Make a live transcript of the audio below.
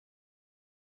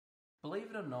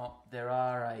Believe it or not, there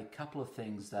are a couple of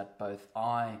things that both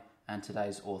I and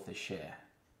today's author share.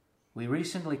 We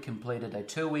recently completed a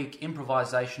 2-week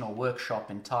improvisational workshop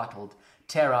entitled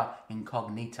Terra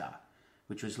Incognita,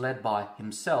 which was led by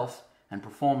himself and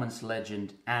performance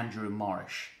legend Andrew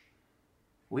Morrish.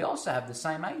 We also have the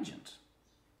same agent.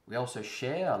 We also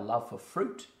share a love for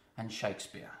fruit and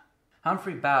Shakespeare.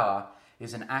 Humphrey Bower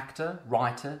is an actor,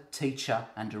 writer, teacher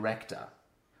and director.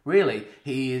 Really,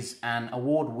 he is an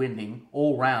award-winning,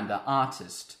 all-rounder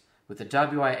artist with the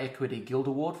WA Equity Guild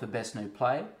Award for Best New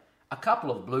Play, a couple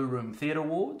of Blue Room Theatre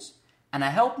Awards, and a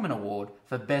Helpman Award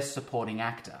for Best Supporting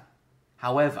Actor.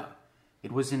 However,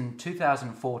 it was in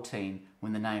 2014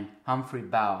 when the name Humphrey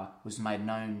Bower was made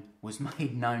known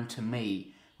to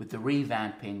me with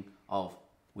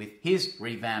his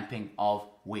revamping of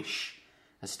Wish,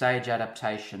 a stage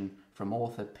adaptation from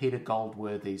author Peter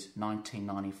Goldworthy's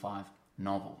 1995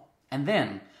 novel. And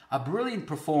then a brilliant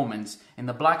performance in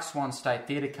the Black Swan State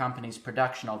Theatre Company's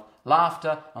production of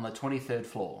Laughter on the 23rd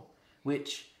Floor,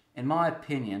 which, in my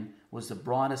opinion, was the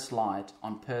brightest light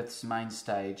on Perth's main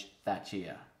stage that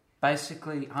year.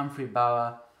 Basically, Humphrey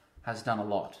Bower has done a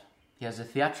lot. He has a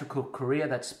theatrical career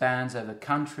that spans over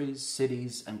countries,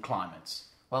 cities and climates.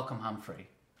 Welcome, Humphrey.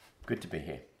 Good to be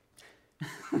here.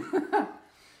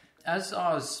 As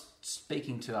I was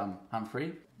speaking to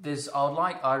Humphrey,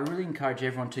 I really encourage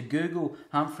everyone to Google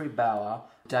Humphrey Bower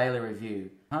Daily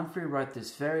Review. Humphrey wrote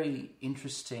this very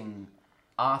interesting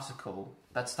article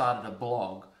that started a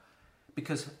blog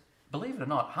because, believe it or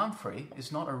not, Humphrey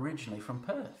is not originally from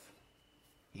Perth.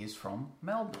 He is from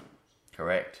Melbourne.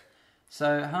 Correct.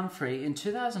 So, Humphrey, in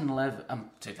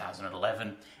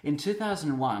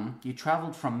 2001, you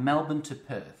travelled from Melbourne to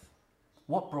Perth.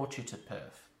 What brought you to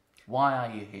Perth? Why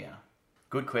are you here?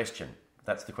 Good question.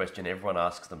 That's the question everyone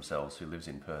asks themselves who lives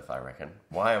in Perth, I reckon.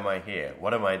 Why am I here?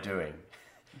 What am I doing?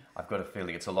 I've got a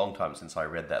feeling it's a long time since I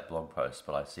read that blog post,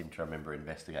 but I seem to remember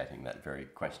investigating that very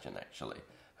question, actually.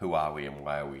 Who are we and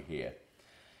why are we here?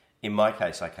 In my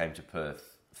case, I came to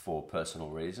Perth for personal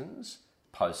reasons.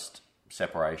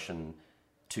 Post-separation,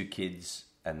 2 kids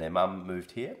and their mum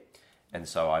moved here, and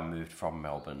so I moved from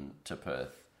Melbourne to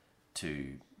Perth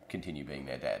to continue being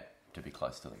their dad, to be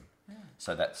close to them. Yeah.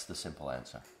 So that's the simple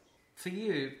answer. For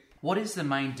you, what is the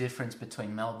main difference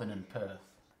between Melbourne and Perth?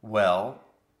 Well,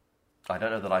 I don't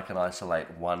know that I can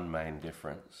isolate one main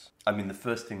difference. I mean, the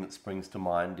first thing that springs to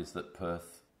mind is that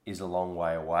Perth is a long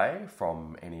way away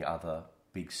from any other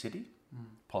big city.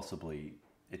 Possibly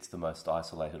it's the most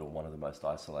isolated or one of the most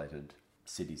isolated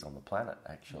cities on the planet,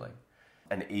 actually.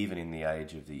 And even in the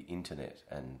age of the internet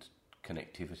and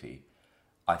connectivity,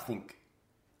 I think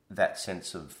that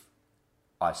sense of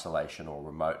isolation or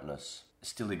remoteness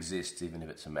still exists, even if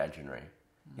it's imaginary,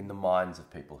 in the minds of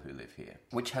people who live here,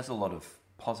 which has a lot of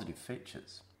positive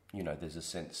features. You know, there's a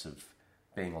sense of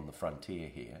being on the frontier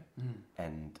here,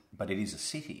 but it is a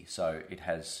city, so it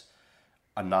has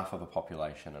enough of a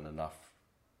population and enough,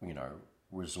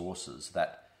 resources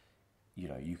that,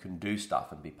 you can do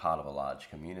stuff and be part of a large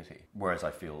community. Whereas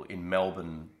I feel in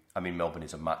Melbourne, Melbourne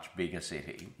is a much bigger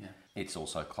city. Yeah. It's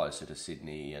also closer to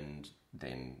Sydney and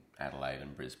then Adelaide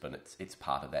and Brisbane. It's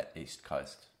part of that East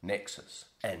Coast nexus,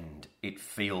 and it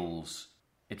feels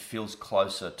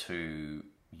closer to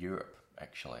Europe,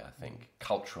 actually. I think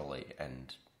culturally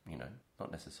and not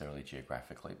necessarily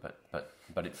geographically, but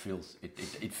it feels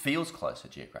closer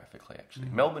geographically. Actually,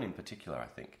 Melbourne in particular, I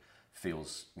think,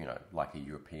 feels like a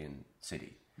European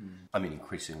city.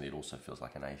 Increasingly, it also feels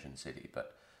like an Asian city,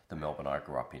 but the Melbourne I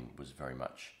grew up in was very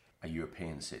much a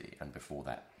European city, and before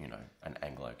that, an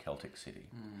Anglo-Celtic city.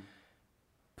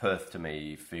 Perth to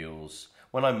me feels...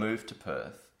 When I moved to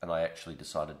Perth, and I actually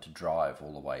decided to drive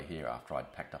all the way here after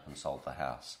I'd packed up and sold the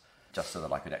house, just so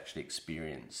that I could actually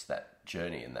experience that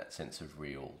journey and that sense of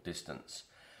real distance,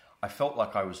 I felt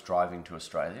like I was driving to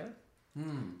Australia.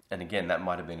 And again, that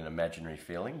might have been an imaginary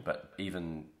feeling, but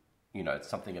even... it's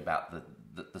something about the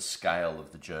scale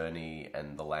of the journey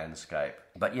and the landscape.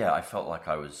 But yeah, I felt like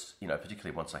I was,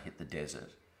 particularly once I hit the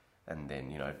desert and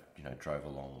then, drove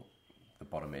along the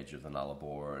bottom edge of the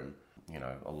Nullarbor and,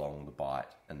 along the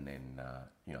Bight. And then,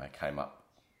 I came up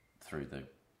through the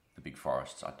big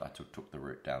forests. I took the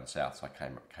route down south. So I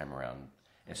came around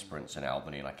Esperance and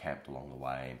Albany, and I camped along the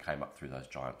way and came up through those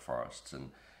giant forests.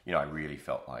 And, I really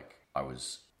felt like I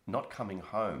was not coming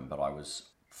home, but I was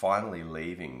finally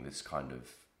leaving this kind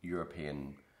of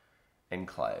European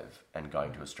enclave and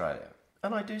going to Australia.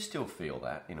 And I do still feel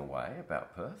that in a way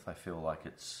about Perth. I feel like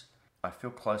I feel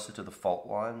closer to the fault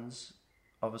lines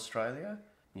of Australia,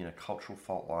 cultural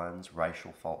fault lines,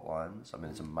 racial fault lines.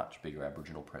 There's a much bigger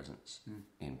Aboriginal presence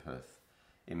in Perth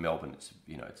In Melbourne,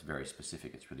 it's very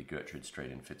specific. It's really Gertrude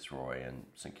Street and Fitzroy and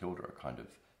St Kilda are kind of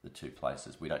the two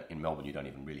places. In Melbourne, you don't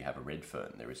even really have a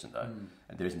Redfern. There isn't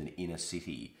an inner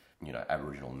city,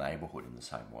 Aboriginal neighbourhood in the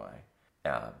same way.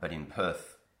 But in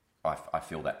Perth, I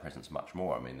feel that presence much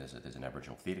more. I mean, there's an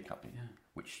Aboriginal theatre company,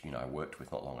 which I worked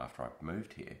with not long after I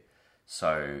moved here.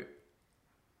 So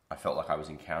I felt like I was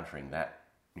encountering that,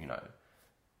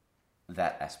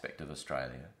 that aspect of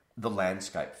Australia. The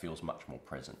landscape feels much more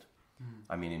present.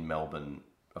 I mean, in Melbourne,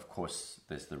 of course,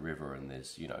 there's the river and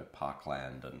there's,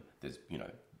 parkland and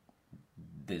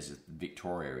there's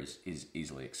Victoria is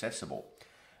easily accessible.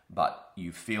 But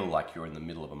you feel like you're in the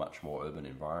middle of a much more urban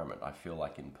environment. I feel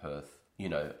like in Perth,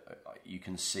 you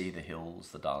can see the hills,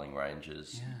 the Darling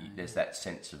Ranges. There's that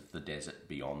sense of the desert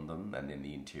beyond them and then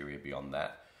the interior beyond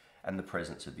that. And the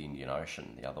presence of the Indian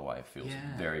Ocean the other way feels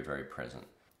very, very present,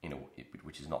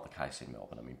 which is not the case in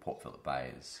Melbourne. I mean, Port Phillip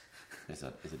Bay is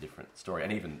a different story.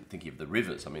 And even thinking of the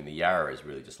rivers, I mean, the Yarra is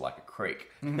really just like a creek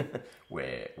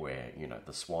where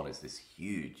the Swan is this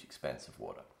huge expanse of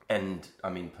water. And, I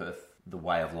mean, Perth, the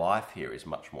way of life here is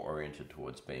much more oriented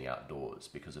towards being outdoors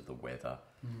because of the weather,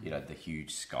 the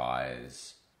huge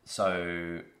skies.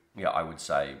 So, I would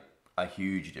say a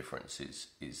huge difference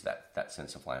is that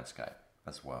sense of landscape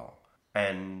as well.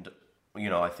 And,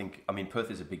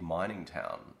 Perth is a big mining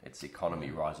town. Its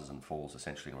economy rises and falls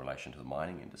essentially in relation to the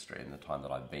mining industry. In the time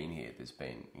that I've been here, there's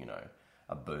been,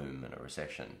 a boom and a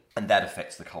recession. And that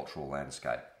affects the cultural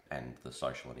landscape and the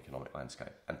social and economic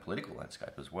landscape and political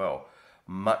landscape as well,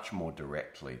 much more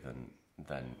directly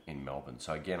than in Melbourne.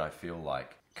 So again, I feel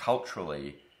like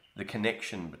culturally, the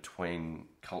connection between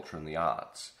culture and the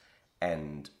arts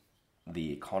and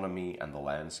the economy and the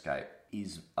landscape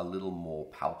is a little more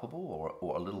palpable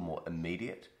or a little more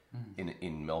immediate.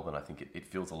 In Melbourne, I think it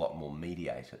feels a lot more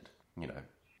mediated.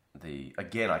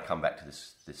 I come back to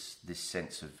this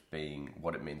sense of being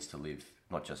what it means to live,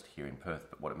 not just here in Perth,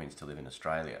 but what it means to live in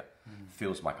Australia.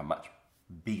 Feels like a much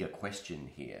bigger question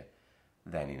here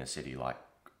than in a city like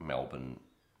Melbourne,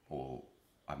 or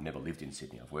I've never lived in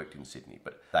Sydney, I've worked in Sydney,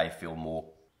 but they feel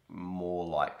more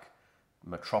like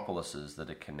metropolises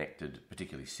that are connected,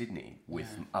 particularly Sydney,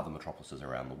 with other metropolises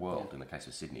around the world. In the case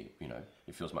of Sydney,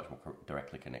 it feels much more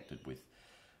directly connected with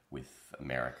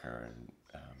America and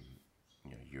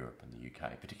Europe and the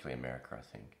UK, particularly America, I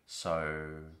think.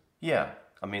 So,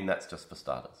 that's just for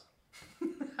starters.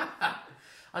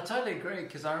 I totally agree,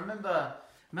 because I remember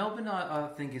Melbourne, I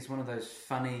think, is one of those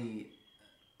funny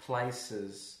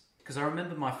places. Because I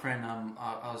remember my friend,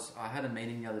 I had a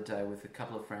meeting the other day with a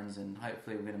couple of friends, and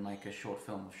hopefully we're going to make a short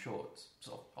film of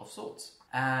sorts.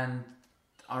 And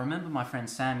I remember my friend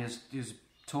Sam, he was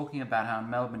talking about how in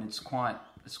Melbourne it's quite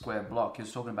a square block. He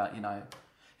was talking about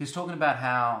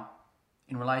how,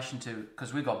 in relation to,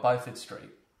 because we've got Beaufort Street,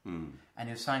 and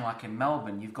he was saying like in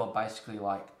Melbourne, you've got basically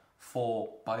like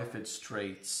 4 Beaufort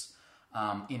Streets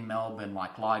in Melbourne,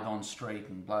 like Lygon Street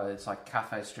and blah, it's like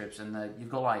cafe strips, and you've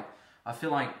got like, I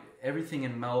feel like everything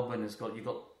in Melbourne you've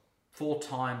got 4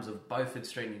 times of Beaufort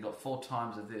Street and you've got 4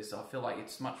 times of this. I feel like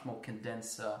it's much more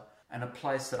condenser and a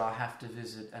place that I have to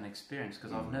visit and experience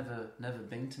because I've never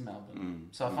been to Melbourne.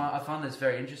 So I find this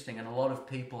very interesting, and a lot of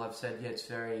people have said, it's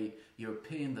very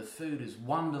European, the food is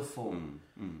wonderful,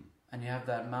 and you have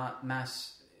that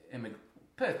mass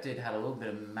Perth did have a little bit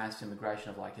of mass immigration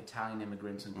of like Italian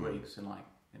immigrants and Greeks, and like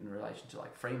in relation to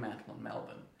like Fremantle and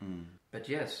Melbourne. But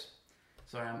yes.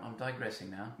 Sorry, I'm digressing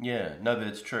now. Yeah, no, but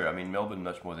it's true. I mean, Melbourne,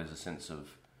 much more, there's a sense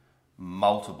of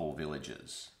multiple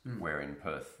villages, where in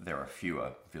Perth there are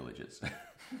fewer villages,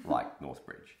 like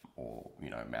Northbridge or,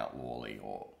 Mount Lawley,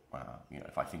 or,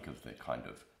 if I think of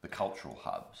the cultural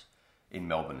hubs. In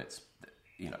Melbourne, it's,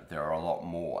 there are a lot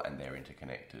more and they're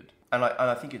interconnected. And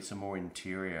I think it's a more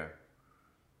interior,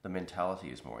 the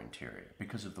mentality is more interior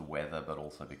because of the weather, but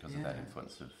also because of that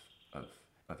influence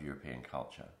of European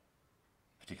culture.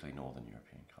 Particularly Northern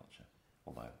European culture,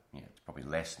 although it's probably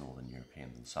less Northern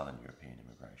European than Southern European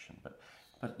immigration. But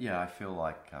I feel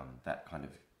like that kind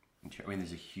of.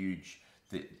 There's a huge,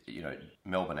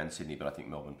 Melbourne and Sydney, but I think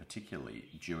Melbourne particularly,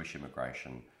 Jewish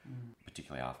immigration,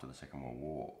 particularly after the Second World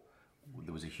War,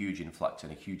 there was a huge influx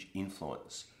and a huge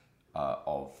influence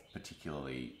of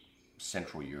particularly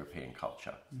Central European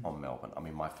culture on Melbourne. I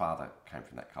mean, my father came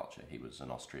from that culture. He was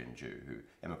an Austrian Jew who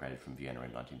emigrated from Vienna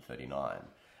in 1939.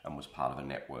 And was part of a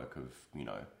network of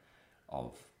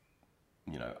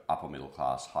upper middle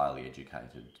class, highly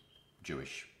educated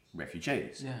Jewish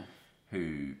refugees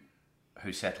who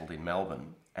settled in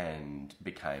Melbourne and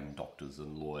became doctors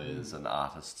and lawyers and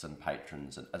artists and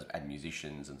patrons and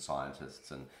musicians and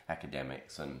scientists and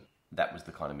academics, and that was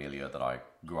the kind of milieu that I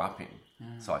grew up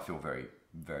in. So I feel very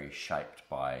very shaped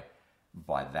by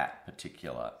that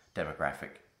particular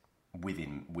demographic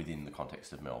within the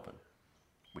context of Melbourne,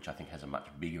 which I think has a much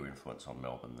bigger influence on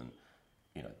Melbourne than,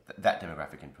 that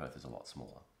demographic in Perth is a lot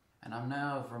smaller. And I'm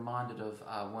now reminded of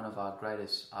one of our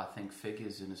greatest, I think,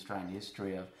 figures in Australian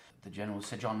history, of the General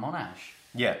Sir John Monash.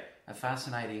 Yeah. A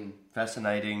fascinating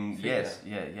figure. Yes,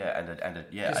 yeah.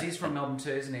 Because he's from Melbourne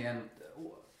too, isn't he? And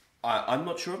I'm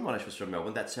not sure if Monash was from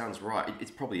Melbourne. That sounds right.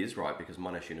 It probably is right because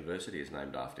Monash University is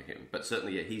named after him. But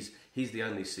certainly, yeah, he's the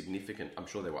only significant, I'm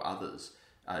sure there were others,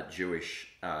 Jewish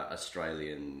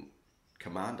Australian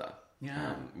commander,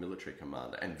 military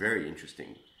commander, and very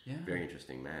interesting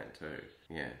man too.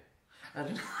 Yeah. I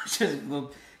don't know,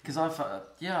 because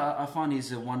I find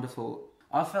he's a wonderful.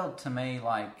 I felt to me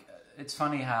like it's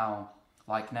funny how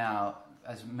like now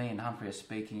as me and Humphrey are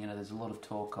speaking, there's a lot of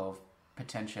talk of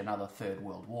potentially another third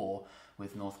world war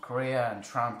with North Korea and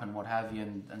Trump and what have you,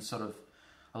 and sort of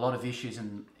a lot of issues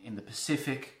in the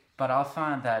Pacific. But I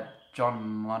find that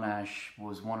John Monash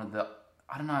was one of the,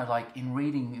 I don't know, like in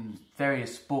reading in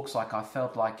various books, like I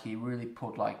felt like he really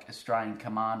put like Australian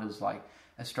commanders, like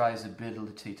Australia's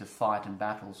ability to fight in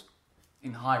battles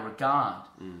in high regard.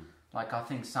 Like I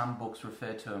think some books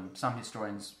refer to him, some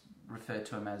historians refer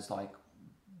to him as like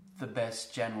the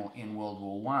best general in World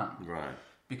War One. Right.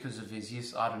 Because of his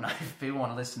use, I don't know if people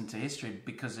want to listen to history,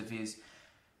 because of his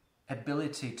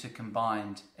ability to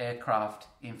combine aircraft,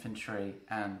 infantry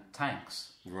and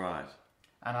tanks. Right.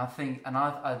 And I think, and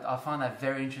I find that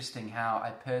very interesting how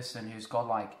a person who's got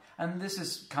like, and this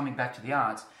is coming back to the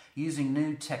arts, using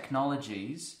new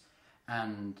technologies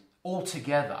and all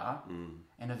together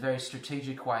in a very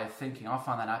strategic way of thinking, I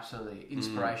find that absolutely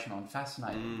inspirational and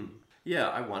fascinating. Yeah,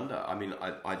 I wonder. I mean,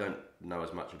 I don't know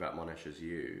as much about Monash as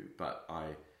you, but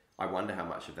I wonder how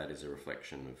much of that is a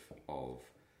reflection of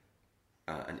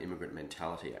an immigrant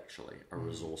mentality, actually, a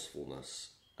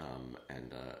resourcefulness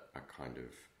and a kind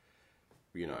of,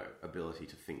 ability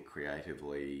to think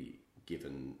creatively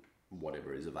given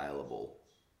whatever is available.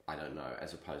 I don't know,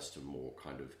 as opposed to more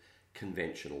kind of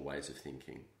conventional ways of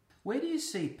thinking. Where do you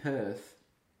see Perth?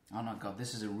 Oh my God,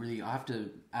 this is I have to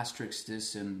asterisk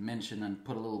this and mention and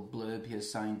put a little blurb here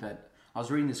saying that I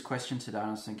was reading this question today and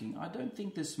I was thinking, I don't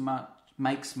think this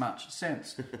makes much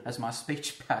sense, as my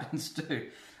speech patterns do.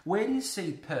 Where do you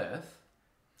see Perth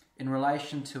in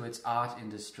relation to its art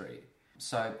industry?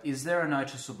 So is there a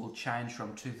noticeable change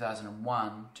from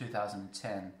 2001,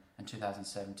 2010 and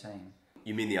 2017?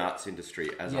 You mean the arts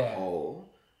industry as a whole,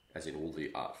 as in all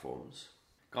the art forms?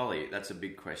 Golly, that's a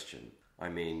big question. I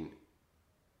mean,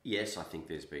 yes, I think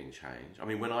there's been change. I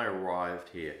mean, when I arrived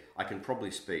here, I can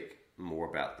probably speak more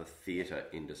about the theatre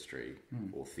industry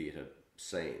or theatre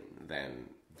scene than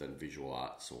visual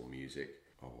arts or music,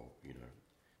 or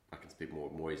I can speak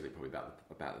more easily probably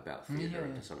about theatre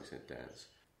and to some extent dance.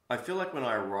 I feel like when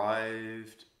I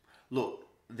arrived, look,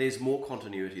 there's more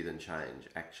continuity than change.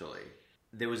 Actually,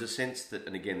 there was a sense that,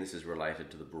 and again, this is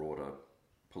related to the broader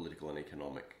political and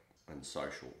economic and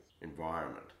social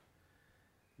environment,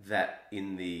 that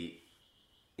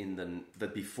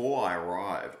that before I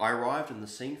arrived and the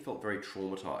scene felt very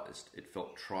traumatized. It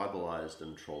felt tribalized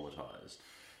and traumatized.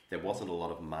 There wasn't a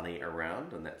lot of money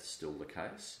around, and that's still the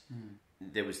case.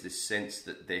 There was this sense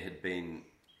that there had been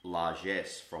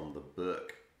largesse from the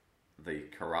Burke, the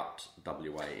corrupt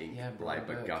WA Inc.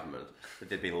 Labor government, that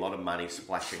there'd been a lot of money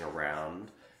splashing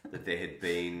around, that there had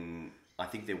been, I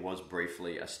think there was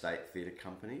briefly a state theatre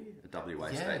company, a WA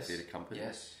state theatre company,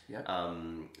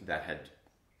 that had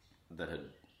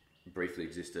briefly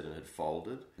existed and had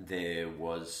folded. There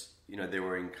was, there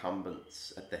were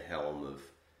incumbents at the helm of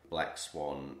Black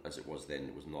Swan, as it was then.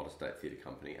 It was not a state theatre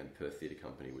company, and Perth Theatre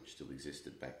Company, which still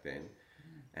existed back then,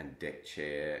 and Deck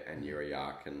Chair and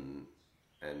Yirrayak, and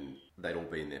they'd all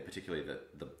been there, particularly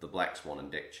the Black Swan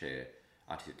and Deck Chair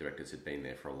artistic directors had been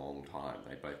there for a long time.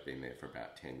 They'd both been there for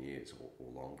about 10 years or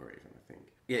longer even, I think.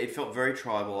 Yeah, it felt very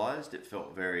tribalised. It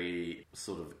felt very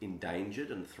sort of endangered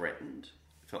and threatened.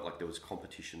 It felt like there was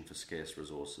competition for scarce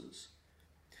resources.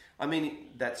 I mean,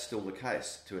 that's still the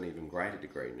case to an even greater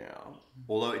degree now,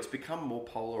 although it's become more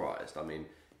polarised. I mean,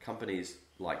 companies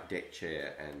like Deck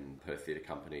Chair and Perth Theatre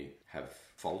Company have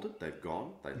folded, they've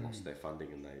gone, they've lost their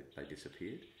funding and they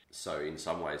disappeared. So in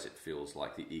some ways it feels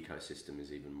like the ecosystem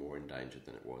is even more endangered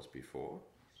than it was before.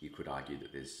 You could argue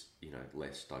that there's,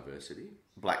 less diversity.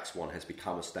 Black Swan has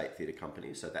become a state theatre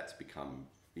company, so that's become,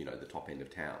 the top end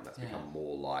of town. That's become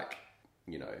more like,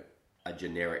 a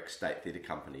generic state theatre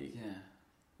company. Yeah.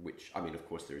 Which, I mean, of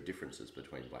course, there are differences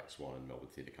between Black Swan and Melbourne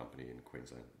Theatre Company and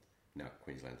Queensland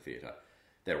Theatre.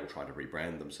 They're all trying to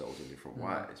rebrand themselves in different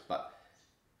ways, but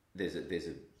there's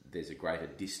a greater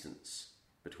distance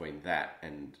between that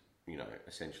and, you know,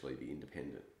 essentially the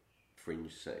independent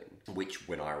fringe scene, which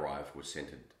when I arrived was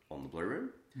centred on the Blue Room.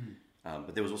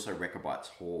 But there was also Rechabites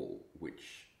Hall,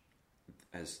 which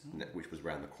was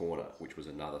round the corner, which was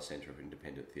another centre of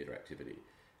independent theatre activity,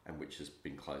 and which has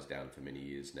been closed down for many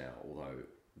years now, although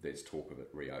there's talk of it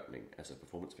reopening as a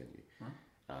performance venue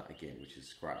again, which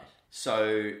is great.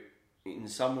 So in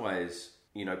some ways,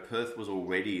 you know, Perth was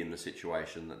already in the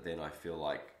situation that then I feel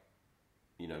like,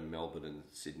 you know, Melbourne and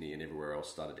Sydney and everywhere else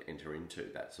started to enter into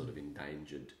that sort of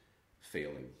endangered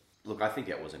feeling. Look, I think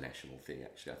that was a national thing,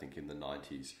 actually. I think in the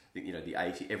 90s, you know, the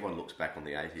 80s, everyone looks back on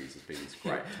the 80s as being this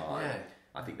great time. Yeah.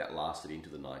 I think that lasted into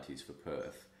the 90s for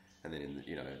Perth. And then,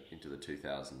 into the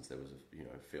 2000s, there was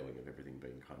a feeling of everything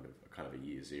being kind of a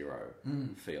year zero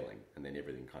feeling. And then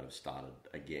everything kind of started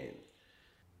again.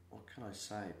 What can I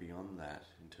say beyond that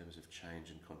in terms of change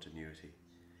and continuity?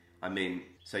 I mean,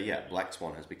 so yeah, Black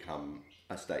Swan has become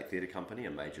a state theatre company,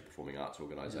 a major performing arts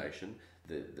organisation.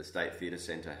 The State Theatre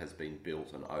Centre has been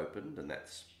built and opened, and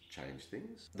that's changed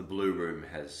things. The Blue Room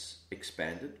has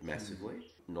expanded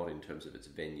massively, not in terms of its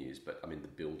venues, but I mean the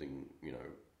building, you know,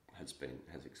 has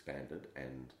expanded,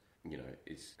 and you know,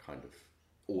 is kind of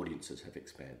audiences have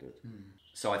expanded.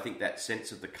 So I think that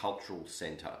sense of the cultural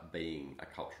centre being a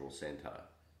cultural centre,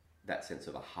 that sense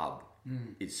of a hub,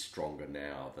 is stronger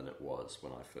now than it was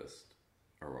when I first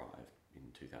arrived in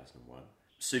 2001.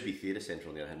 Subi Theatre Centre,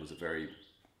 on the other hand, was a very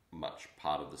much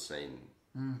part of the scene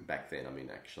back then. I mean,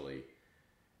 actually,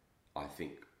 I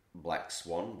think Black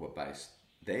Swan were based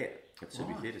there at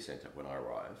Subi Theatre Centre when I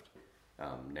arrived.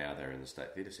 Now they're in the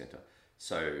State Theatre Centre.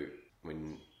 So,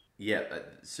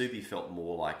 Subi felt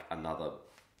more like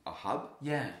a hub.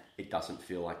 Yeah. It doesn't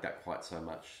feel like that quite so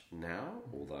much now,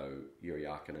 although Yuri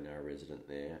Arkin are now a resident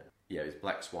there. Yeah, it was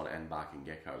Black Swan and Barking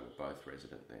Gecko were both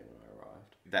resident there when I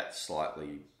arrived. That's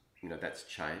slightly, you know, that's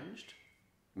changed.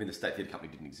 I mean, the State Theatre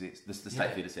Company didn't exist. The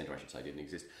State Theatre Centre, I should say, didn't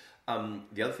exist.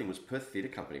 The other thing was Perth Theatre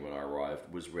Company, when I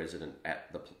arrived, was resident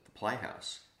at the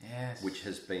Playhouse, which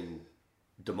has been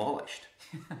demolished.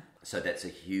 So that's a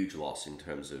huge loss in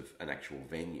terms of an actual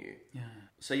venue. Yeah.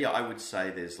 So yeah, I would say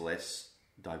there's less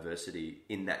diversity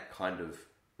in that kind of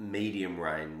medium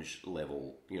range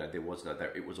level. You know, there was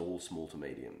it was all small to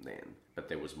medium then, but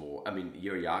there was more. I mean,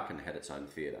 Yuri Arkin had its own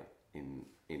theatre in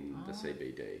the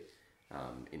CBD.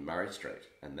 In Murray Street,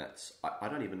 and that's I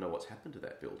don't even know what's happened to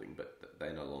that building, but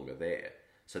they're no longer there.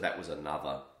 So that was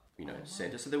another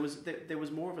centre. So there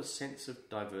was more of a sense of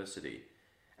diversity,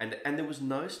 and there was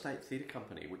no state theatre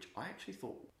company, which I actually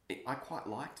thought I quite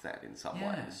liked that in some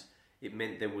ways. It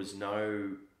meant there was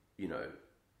no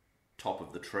top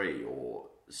of the tree or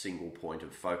single point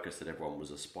of focus that everyone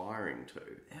was aspiring to.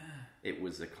 Yeah. It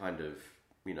was a kind of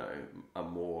a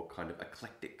more kind of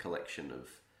eclectic collection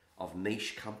of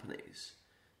niche companies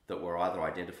that were either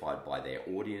identified by their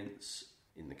audience,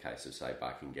 in the case of, say,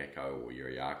 Barking Gecko or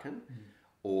Yuri Arkin,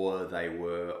 or they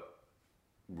were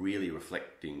really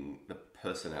reflecting the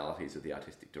personalities of the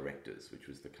artistic directors, which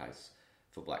was the case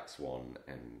for Black Swan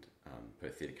and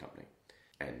Perth Theatre Company.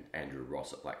 And Andrew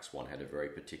Ross at Black Swan had a very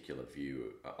particular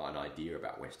view, an idea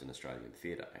about Western Australian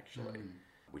theatre, actually,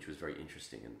 which was very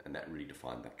interesting, and that really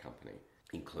defined that company,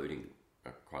 including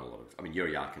quite a lot of... I mean,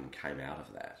 Yuri Arkin came out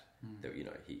of that.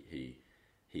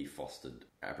 He fostered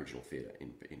Aboriginal theatre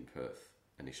in Perth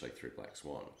initially through Black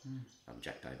Swan.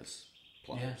 Jack Davis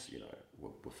plays,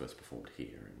 were first performed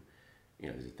here,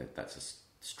 and that's a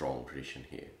strong tradition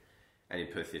here. And in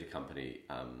Perth Theatre Company,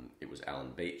 it was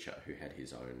Alan Beecher who had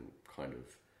his own kind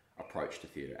of approach to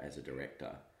theatre as a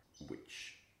director,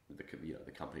 which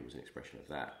the company was an expression of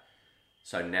that.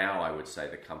 So now I would say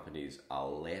the companies are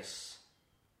less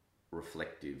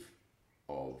reflective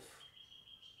of...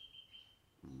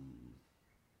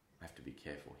 I have to be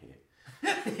careful here.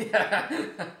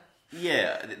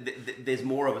 There's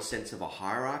more of a sense of a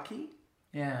hierarchy.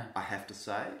 Yeah. I have to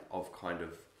say, of kind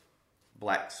of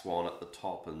Black Swan at the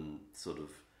top and sort of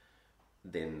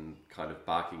then kind of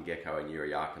Barking Gecko and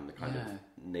Yuri Arkin, the kind of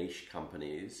niche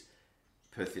companies.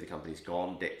 Perth Theatre Company's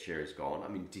gone, Deck Chair is gone. I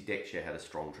mean, Deck Chair had a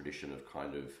strong tradition of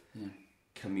kind of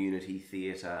community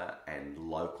theatre and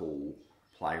local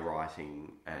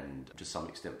playwriting and to some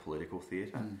extent political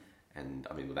theatre. And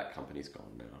I mean, that company's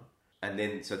gone now. And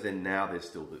then now there's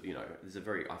still there's a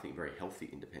very healthy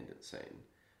independent scene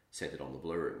centred on the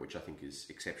Blue Room, which I think is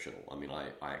exceptional. I mean,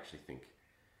 I actually think,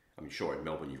 sure, in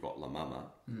Melbourne you've got La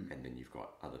Mama, and then you've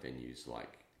got other venues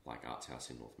like Arts House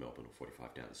in North Melbourne or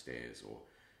 45 Downstairs or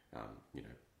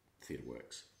Theatre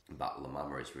Works. But La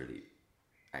Mama is really,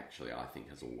 actually, I think,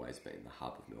 has always been the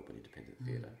hub of Melbourne independent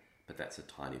theatre. But that's a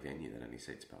tiny venue that only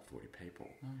seats about 40 people.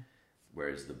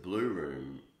 Whereas the Blue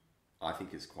Room, I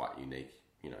think, is quite unique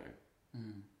you know,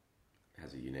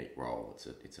 has a unique role.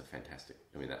 It's a fantastic.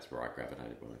 I mean, that's where I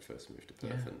gravitated when I first moved to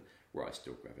Perth, and where I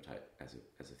still gravitate as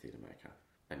a theatre maker.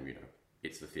 And you know,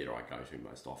 it's the theatre I go to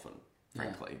most often,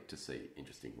 frankly, to see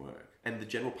interesting work. And the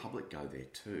general public go there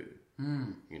too.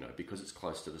 You know, because it's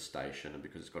close to the station, and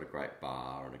because it's got a great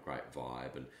bar and a great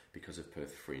vibe, and because of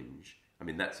Perth Fringe. I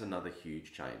mean, that's another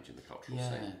huge change in the cultural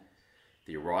scene.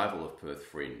 The arrival of Perth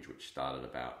Fringe, which started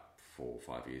about 4 or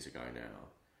 5 years ago now,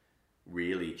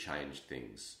 really changed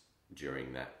things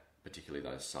during that, particularly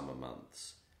those summer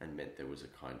months, and meant there was a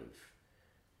kind of,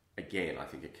 again, I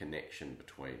think a connection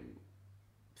between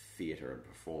theatre and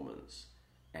performance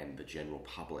and the general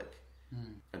public,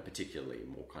 and particularly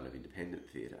more kind of independent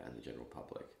theatre and the general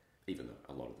public, even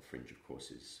though a lot of the Fringe, of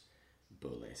course, is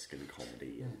burlesque and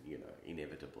comedy and, you know,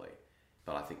 inevitably.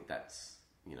 But I think that's,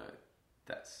 you know,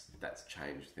 that's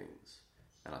changed things,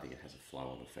 and I think it has a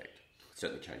flow-on effect. It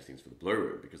certainly changed things for the Blue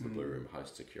Room, because the Blue Room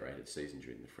hosts a curated season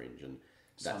during the Fringe, and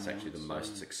that's actually the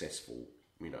most successful,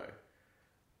 you know,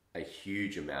 a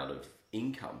huge amount of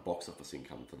income, box office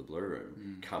income for the Blue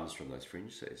Room comes from those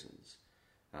Fringe seasons.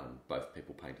 Both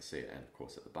people paying to see it and, of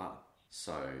course, at the bar.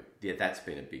 So, yeah, that's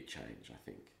been a big change, I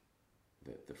think,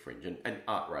 the Fringe. And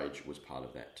Art Rage was part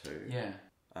of that too.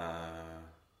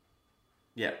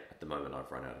 Yeah, at the moment I've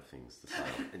run out of things to say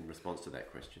in response to that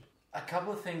question. A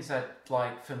couple of things that,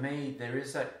 like, for me, there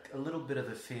is a little bit of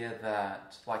a fear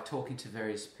that, like, talking to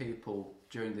various people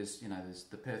during this, you know,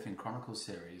 the Perth in Chronicles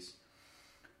series,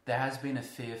 there has been a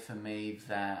fear for me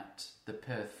that the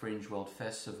Perth Fringe World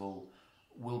Festival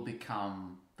will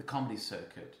become the comedy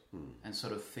circuit, and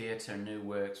sort of theatre and new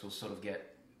works will sort of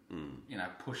get, you know,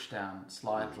 pushed down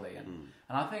slightly. And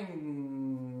I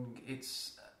think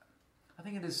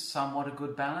it is somewhat a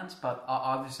good balance, but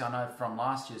obviously I know from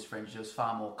last year's Fringe there was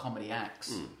far more comedy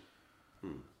acts.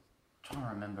 I'm trying to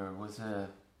remember,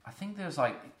 I think there's,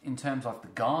 like, in terms of the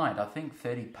guide, I think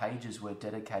 30 pages were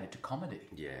dedicated to comedy.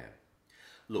 Yeah.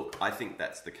 Look, I think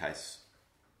that's the case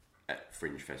at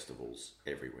Fringe festivals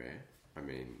everywhere. I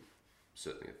mean,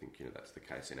 certainly I think, you know, that's the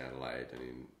case in Adelaide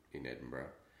and in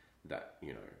Edinburgh, that,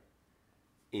 you know,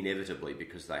 inevitably,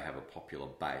 because they have a popular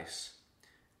base,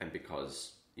 and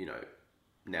because, you know,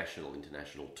 national,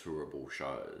 international tourable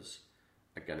shows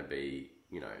are going to be,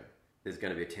 you know, there's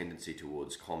going to be a tendency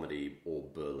towards comedy or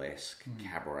burlesque,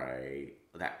 cabaret,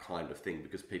 that kind of thing,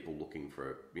 because people looking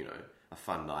for, you know, a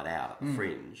fun night out at the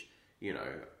Fringe, you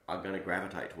know, are going to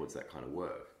gravitate towards that kind of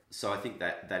work. So I think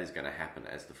that is going to happen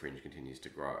as the Fringe continues to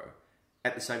grow.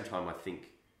 At the same time, I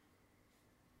think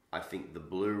the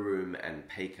Blue Room and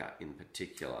Pika in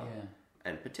particular,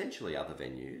 and potentially other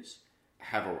venues,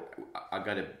 are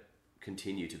going to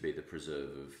continue to be the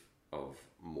preserve of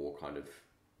more kind of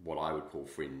what I would call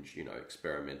Fringe, you know,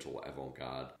 experimental,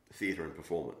 avant-garde theatre and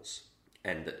performance.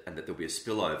 And that there'll be a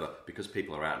spillover, because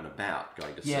people are out and about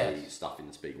going to see stuff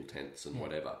in Spiegel tents and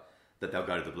whatever, that they'll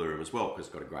go to the Blue Room as well, because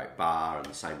it's got a great bar, and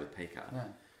the same with Pika. Yeah.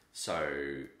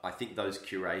 So I think those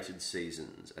curated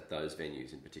seasons at those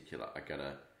venues in particular are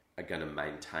gonna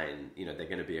maintain, you know, they're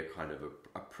going to be a kind of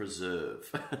a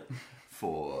preserve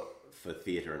for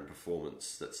theatre and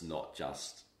performance that's not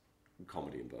just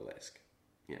comedy and burlesque.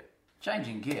 Yeah.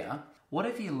 Changing gear, what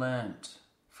have you learnt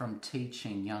from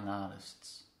teaching young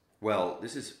artists? Well,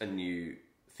 this is a new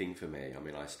thing for me. I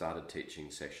mean, I started teaching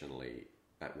sessionally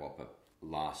at WAAPA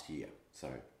last year, so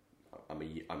I'm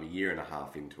a year and a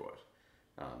half into it,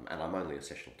 and I'm only a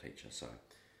sessional teacher, so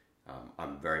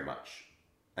I'm very much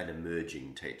an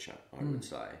emerging teacher, I would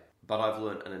say. But I've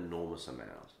learnt an enormous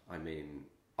amount. I mean,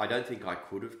 I don't think I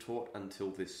could have taught until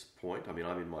this point. I mean,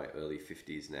 I'm in my early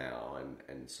 50s now,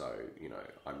 and so, you know,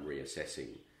 I'm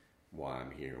reassessing why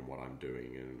I'm here and what I'm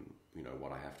doing, and, you know,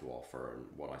 what I have to offer and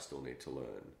what I still need to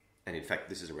learn. And in fact,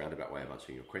 this is a roundabout way of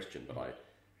answering your question, but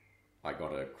I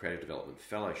got a creative development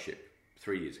fellowship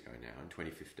 3 years ago now, in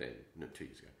 2015, no, 2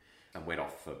 years ago, and went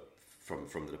off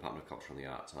from the Department of Culture and the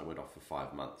Arts, and I went off for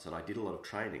 5 months, and I did a lot of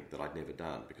training that I'd never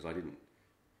done, because I didn't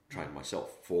train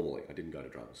myself formally. I didn't go to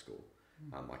drama school.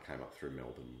 I came up through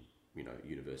Melbourne, you know,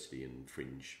 university and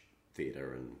Fringe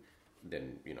theatre, and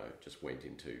then, you know, just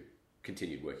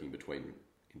continued working between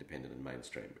independent and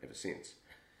mainstream ever since.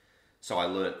 So I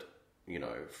learnt, you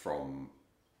know, from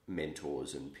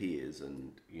mentors and peers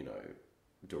and, you know,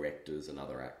 directors and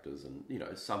other actors, and, you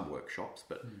know, some workshops,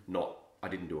 but I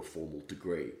didn't do a formal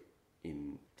degree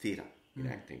in theatre, in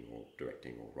acting or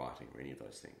directing or writing or any of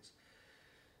those things.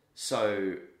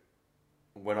 So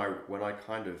when I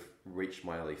kind of reached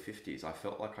my early 50s, I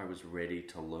felt like I was ready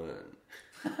to learn.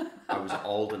 I was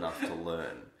old enough to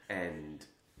learn, and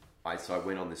so I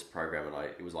went on this program, and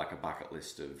it was like a bucket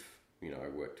list of, you know, I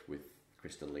worked with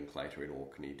Kristen Linklater in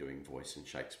Orkney doing voice and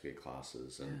Shakespeare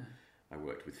classes, and I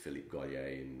worked with Philippe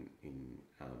Gaudier in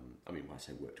I mean, when I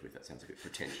say worked with, that sounds a bit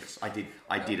pretentious.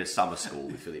 I did a summer school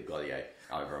with Philippe Gaudier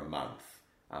over a month,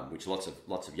 which lots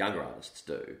of younger artists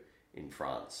do in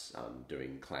France,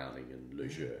 doing clowning and le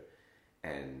jeu.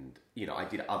 And, you know, I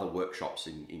did other workshops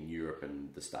in Europe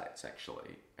and the States,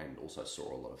 actually, and also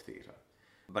saw a lot of theatre.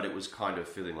 But it was kind of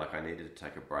feeling like I needed to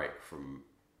take a break from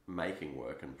making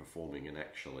work and performing and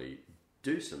actually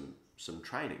do some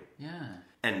training. Yeah.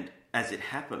 And as it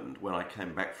happened, when I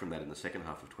came back from that in the second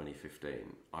half of 2015,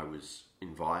 I was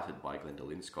invited by Glenda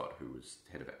Linscott, who is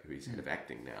head of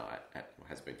acting now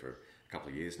has been for a couple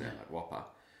of years now at WAPA,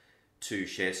 to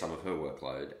share some of her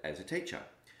workload as a teacher.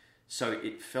 So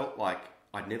it felt like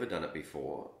I'd never done it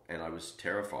before, and I was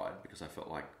terrified because I felt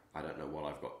like I don't know what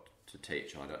I've got to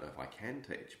teach, and I don't know if I can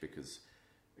teach because,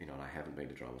 you know, and I haven't been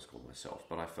to drama school myself,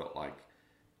 but I felt like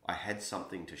I had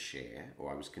something to share,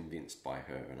 or I was convinced by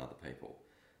her and other people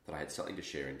that I had something to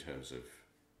share in terms of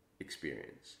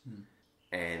experience.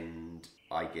 And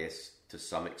I guess to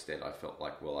some extent I felt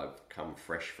like, well, I've come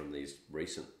fresh from these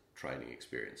recent training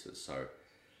experiences, so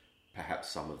perhaps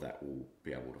some of that will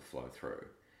be able to flow through.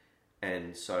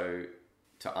 And so,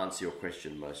 to answer your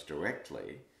question most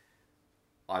directly,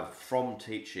 from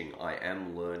teaching, I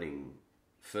am learning,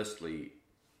 firstly,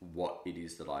 what it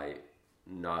is that I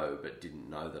know but didn't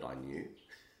know that I knew.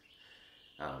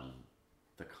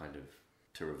 The kind of,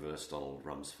 to reverse Donald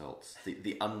Rumsfeld's,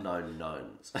 the unknown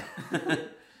knowns.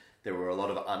 There were a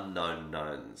lot of unknown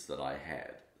knowns that I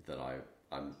had that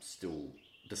I'm still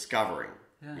discovering.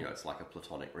 Yeah. You know, it's like a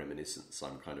Platonic reminiscence.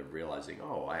 I'm kind of realizing,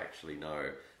 oh, I actually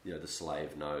know, you know, the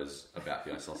slave knows about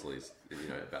the isosceles, you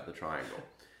know, about the triangle.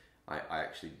 I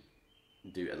actually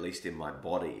do, at least in my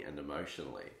body and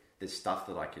emotionally. There's stuff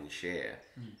that I can share.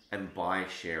 And by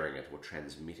sharing it or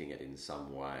transmitting it in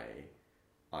some way,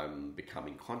 I'm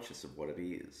becoming conscious of what it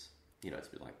is. You know, it's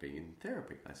a bit like being in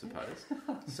therapy, I suppose.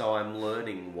 So I'm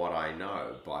learning what I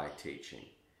know by teaching.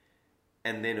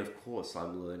 And then, of course,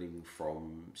 I'm learning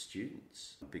from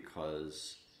students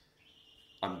because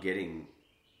I'm getting,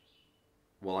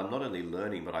 well, I'm not only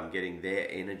learning, but I'm getting their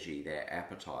energy, their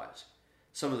appetite.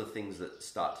 Some of the things that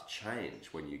start to change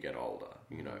when you get older,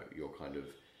 you know, your kind of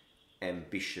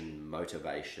ambition,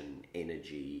 motivation,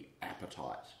 energy,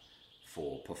 appetite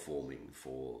for performing,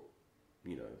 for,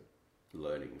 you know,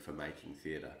 learning, for making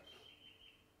theatre.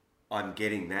 I'm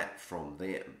getting that from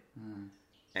them.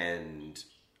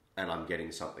 And I'm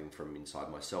getting something from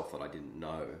inside myself that I didn't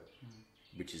know,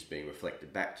 which is being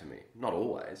reflected back to me. Not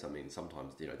always. I mean,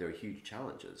 sometimes, you know, there are huge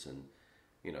challenges and,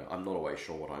 you know, I'm not always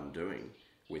sure what I'm doing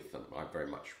with them. I very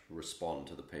much respond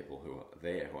to the people who are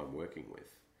there, who I'm working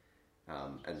with.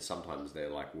 And sometimes they're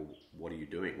like, well, what are you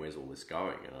doing? Where's all this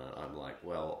going? And I'm like,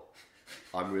 well,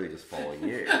 I'm really just following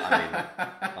you. I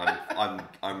mean,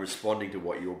 I'm responding to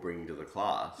what you're bringing to the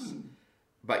class.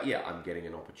 But yeah, I'm getting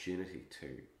an opportunity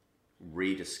to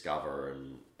rediscover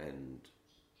and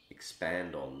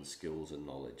expand on skills and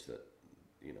knowledge that,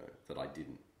 you know, that I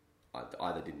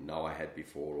either didn't know I had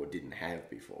before or didn't have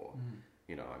before.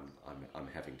 You know, I'm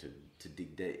having to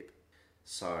dig deep.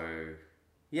 So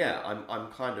yeah,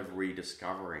 I'm kind of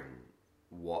rediscovering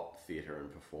what theatre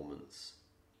and performance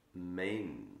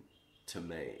mean to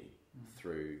me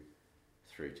through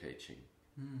teaching.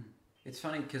 It's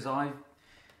funny because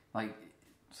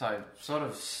so sort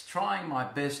of trying my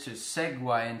best to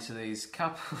segue into these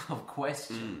couple of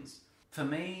questions. For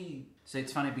me, see,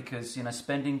 it's funny because, you know,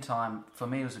 spending time, for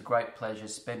me it was a great pleasure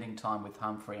spending time with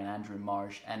Humphrey and Andrew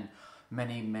Morrish and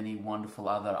many, many wonderful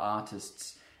other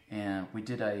artists. And we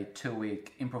did a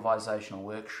 2-week improvisational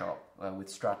workshop with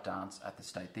Strut Dance at the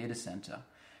State Theatre Centre.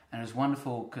 And it was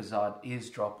wonderful because I'd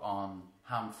eavesdrop on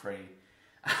Humphrey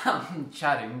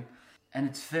chatting. And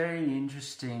it's very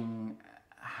interesting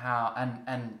how,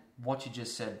 and what you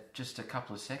just said just a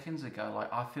couple of seconds ago,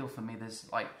 like, I feel for me there's,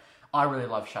 like, I really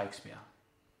love Shakespeare.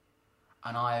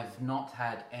 And I have not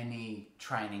had any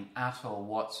training at all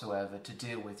whatsoever to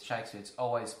deal with Shakespeare. It's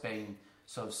always been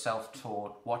sort of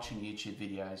self-taught, watching YouTube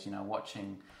videos, you know,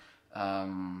 watching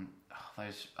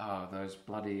those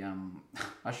bloody,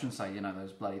 I shouldn't say, you know,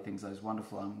 those bloody things, those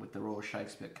wonderful, with the Royal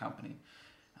Shakespeare Company.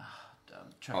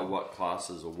 What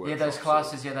classes or workshops? Yeah, those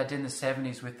classes, they did in the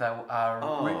 70s with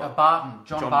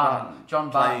John Barton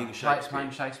playing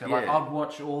Shakespeare. Yeah. Like, I'd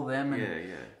watch all them.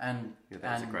 And, Yeah,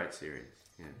 that was a great series.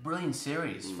 Yeah. Brilliant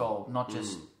series for not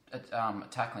just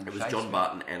tackling It was Shakespeare. John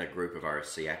Barton and a group of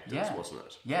RSC actors, wasn't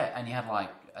it? Yeah, and you had like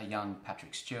a young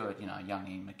Patrick Stewart, you know, young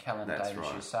Ian McKellen, David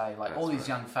Chaussee, all these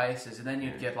young faces, and then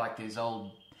you'd get like these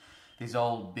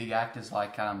old big actors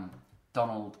like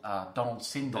Donald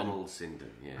Sinden, Donald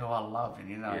Sinden, yeah. who I love,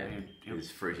 and His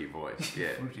fruity voice,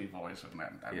 yeah. fruity voice, and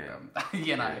Yeah.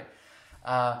 you know,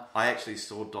 I actually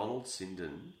saw Donald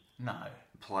Sinden no,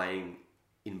 playing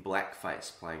in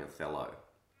blackface, playing Othello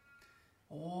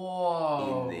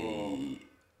oh, in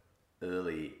the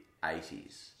early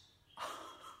 80s.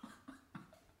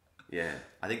 Yeah,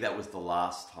 I think that was the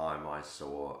last time I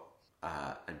saw,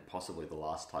 and possibly the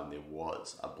last time there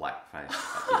was a blackface,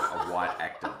 a white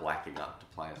actor blacking up to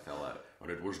play Othello. And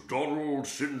it was Donald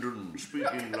Sinden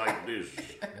speaking like this,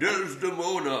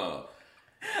 Desdemona.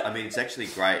 I mean, it's actually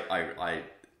great.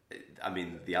 I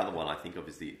mean, the other one I think of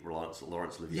is the Laurence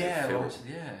Olivier film,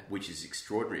 which is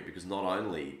extraordinary because not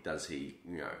only does he,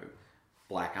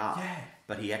 black up,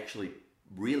 but he actually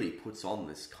really puts on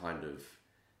this kind of,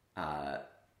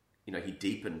 he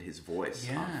deepened his voice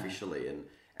artificially,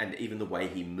 and even the way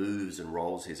he moves and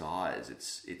rolls his eyes,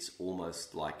 it's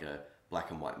almost like a black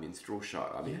and white minstrel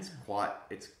show. I mean, it's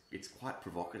quite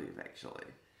provocative actually.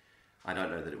 I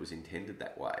don't know that it was intended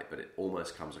that way, but it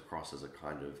almost comes across as a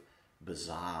kind of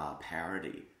bizarre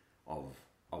parody of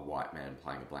a white man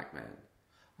playing a black man,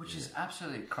 which is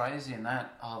absolutely crazy. And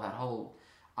that whole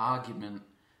argument,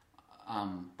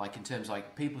 like in terms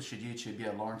like people should YouTube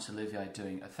Laurence Olivier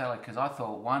doing Othello, because I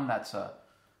thought that's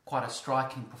quite a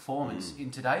striking performance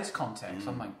in today's context.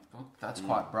 I'm like, that's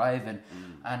quite brave,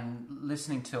 and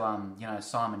listening to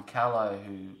Simon Callow,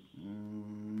 who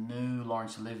knew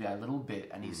Laurence Olivier a little bit,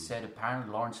 and he said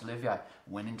apparently Laurence Olivier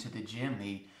went into the gym.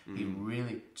 He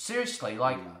really seriously,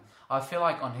 I feel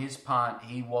like on his part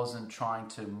he wasn't trying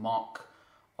to mock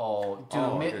or do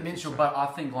a minstrel, but I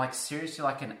think seriously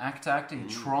like an actor, he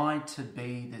tried to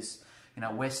be this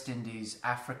West Indies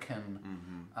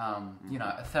African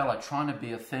Othello, trying to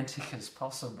be authentic as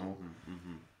possible.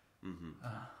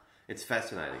 It's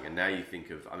fascinating, and now you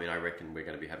think of, I reckon we're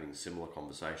going to be having similar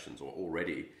conversations, or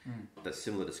already that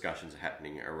similar discussions are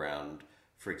happening around,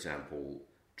 for example,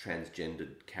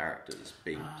 transgendered characters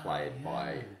being played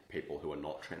by people who are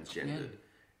not transgendered,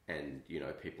 and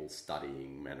people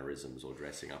studying mannerisms or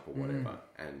dressing up or whatever,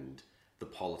 and the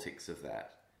politics of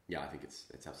that. I think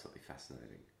it's absolutely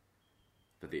fascinating.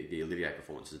 But the Olivier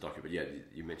performance is a document.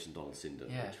 But you mentioned Donald Sinden,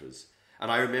 which was,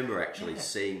 and I remember actually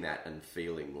seeing that and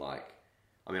feeling like,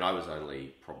 I was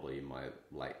only probably in my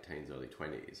late teens, early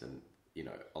 20s, and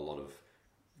a lot of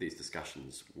these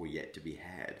discussions were yet to be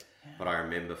had. But I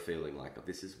remember feeling like, oh,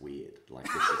 this is weird. Like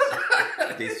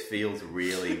this feels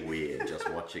really weird. Just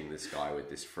watching this guy with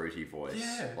this fruity voice,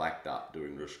 blacked up,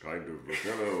 doing this kind of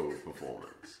Othello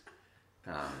performance.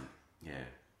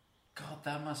 God,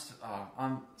 that must.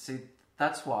 See.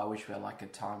 That's why I wish we had a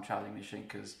time traveling machine,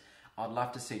 because I'd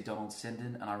love to see Donald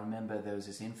Sinden, and I remember there was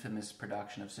this infamous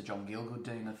production of Sir John Gielgud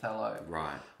doing Othello.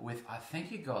 Right. With, I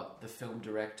think you got the film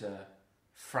director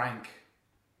Frank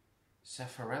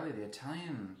Zeffirelli, the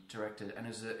Italian director, and it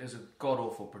was a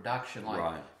god-awful production.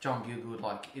 John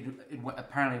Gielgud, it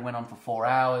apparently went on for 4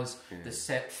 hours. Yeah. The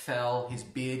set fell. His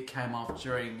beard came off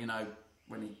during,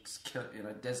 when he killed,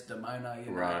 Desdemona,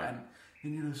 right.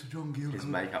 And Sir John Gielgud, his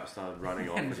makeup started running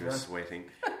off and he was sweating.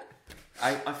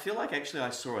 I feel like actually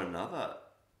I saw another.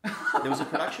 There was a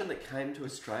production that came to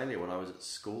Australia when I was at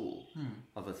school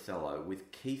of Othello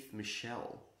with Keith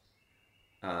Michelle,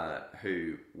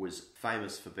 who was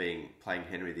famous for playing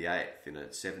Henry VIII in a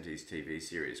 70s TV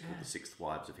series called The Sixth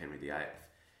Wives of Henry VIII.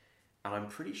 And I'm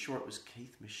pretty sure it was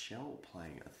Keith Michelle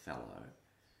playing Othello.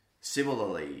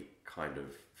 Similarly kind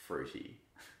of fruity.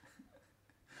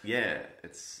 Yeah,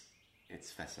 it's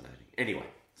fascinating. Anyway.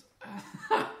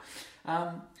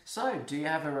 So, do you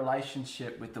have a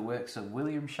relationship with the works of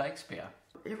William Shakespeare?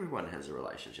 Everyone has a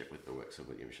relationship with the works of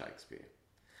William Shakespeare.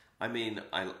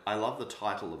 I love the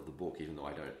title of the book, even though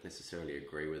I don't necessarily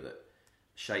agree with it.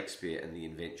 Shakespeare and the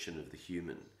Invention of the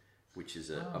Human, which is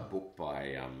a book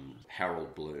by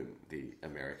Harold Bloom, the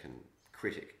American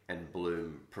critic. And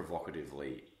Bloom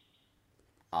provocatively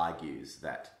argues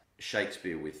that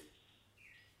Shakespeare, with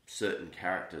certain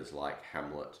characters like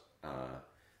Hamlet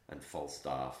and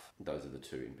Falstaff, those are the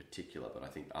two in particular, but I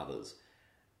think others,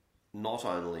 not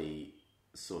only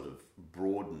sort of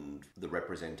broadened the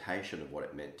representation of what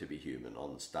it meant to be human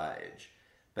on the stage,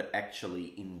 but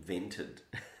actually invented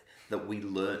that we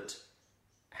learnt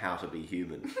how to be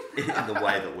human in the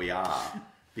way that we are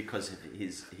because of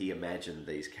he imagined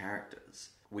these characters,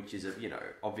 which is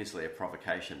obviously a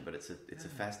provocation, but it's a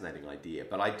fascinating idea.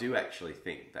 But I do actually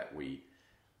think that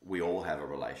we all have a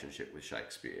relationship with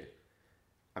Shakespeare.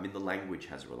 The language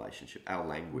has a relationship. Our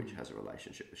language has a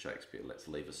relationship with Shakespeare. Let's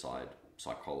leave aside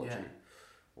psychology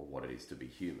or what it is to be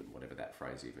human, whatever that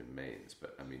phrase even means.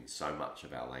 But so much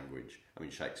of our language,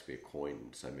 Shakespeare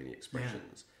coined so many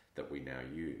expressions that we now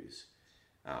use.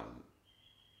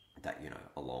 That,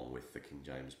 along with the King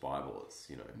James Bible, it's,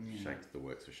 the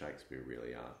works of Shakespeare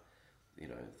really are,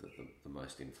 the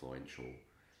most influential,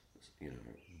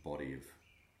 body of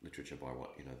literature by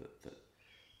what,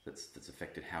 that's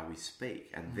affected how we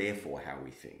speak and therefore how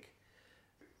we think.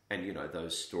 And,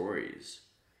 those stories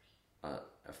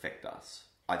affect us.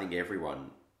 I think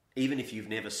everyone, even if you've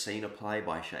never seen a play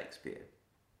by Shakespeare,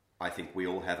 I think we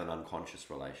all have an unconscious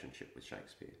relationship with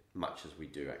Shakespeare, much as we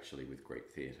do actually with Greek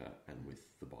theatre and with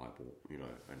the Bible,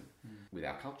 and with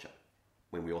our culture.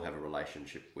 When we all have a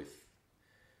relationship with...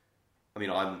 I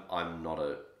mean, I'm not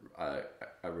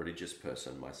a religious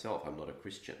person myself. I'm not a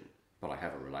Christian, but I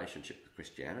have a relationship with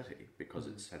Christianity because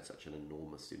it's had such an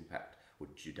enormous impact,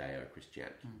 with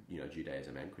Judeo-Christianity,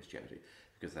 Judaism and Christianity,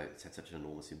 because it's had such an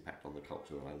enormous impact on the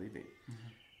culture that I live in.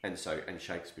 And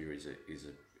Shakespeare is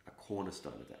a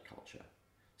cornerstone of that culture.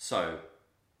 So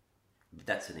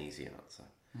that's an easy answer.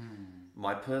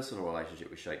 My personal relationship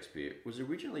with Shakespeare was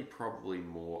originally probably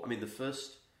more...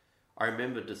 I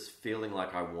remember just feeling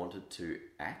like I wanted to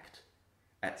act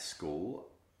at school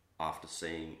after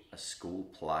seeing a school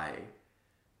play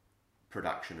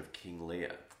production of King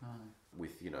Lear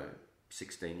with,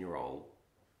 16-year-olds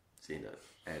in it.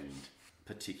 And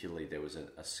particularly there was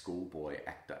a schoolboy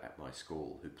actor at my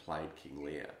school who played King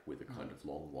Lear with a kind of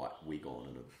long white wig on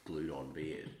and a glued-on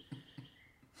beard.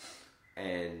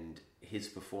 And his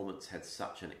performance had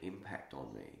such an impact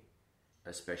on me,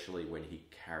 especially when he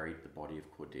carried the body of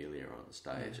Cordelia on the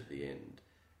stage at the end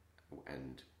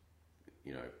and,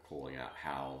 calling out,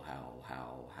 "Howl, howl,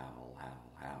 howl, howl,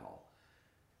 howl, howl."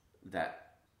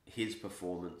 That his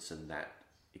performance and that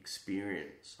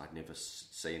experience, I'd never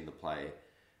seen the play.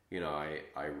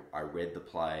 I read the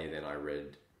play, then I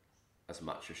read as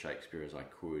much of Shakespeare as I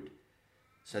could.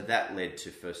 So that led to,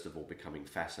 first of all, becoming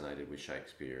fascinated with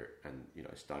Shakespeare and,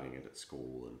 studying it at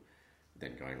school and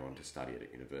then going on to study it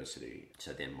at university.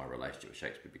 So then my relationship with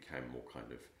Shakespeare became more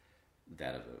kind of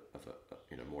that of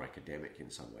a more academic in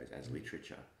some ways, as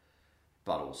literature.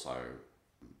 But also,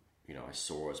 I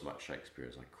saw as much Shakespeare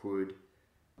as I could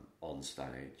on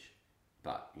stage.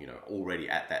 But, already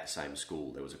at that same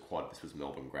school, there was this was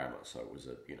Melbourne Grammar, so it was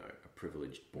a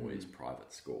privileged boys'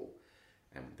 private school.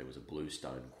 And there was a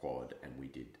Bluestone quad, and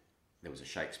there was a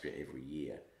Shakespeare every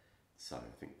year. So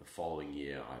I think the following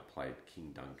year I played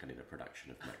King Duncan in a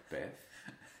production of Macbeth.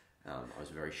 I was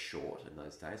very short in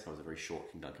those days, so I was a very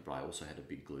short King Duncan, but I also had a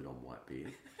big glued-on white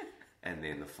beard. And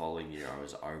then the following year I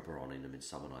was Oberon in A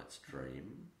Midsummer Night's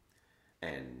Dream.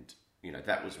 And,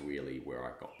 that was really where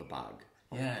I got the bug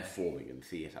of performing in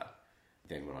theatre.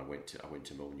 Then when I went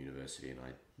to Melbourne University and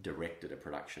I directed a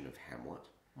production of Hamlet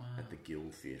at the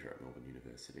Guild Theatre at Melbourne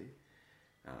University,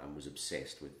 and was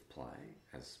obsessed with the play,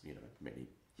 as many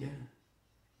young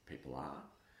people are,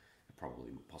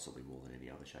 possibly more than any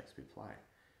other Shakespeare play.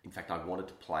 In fact, I wanted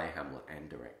to play Hamlet and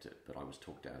direct it, but I was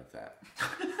talked out of that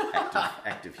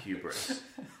act of hubris.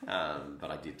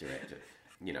 But I did direct it,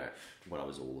 when I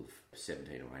was all of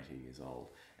 17 or 18 years old.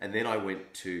 And then I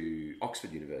went to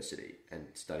Oxford University and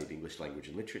studied English language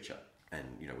and literature, and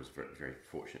was very, very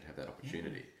fortunate to have that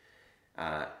opportunity.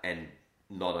 And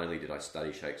not only did I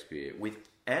study Shakespeare with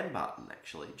Anne Barton,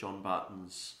 actually, John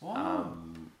Barton's...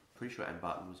 pretty sure Anne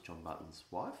Barton was John Barton's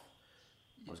wife.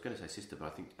 I was going to say sister, but I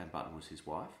think Anne Barton was his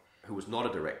wife, who was not a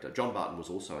director. John Barton was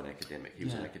also an academic. He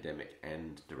was an academic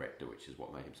and director, which is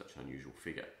what made him such an unusual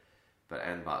figure. But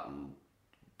Anne Barton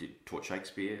taught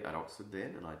Shakespeare at Oxford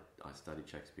then, and I studied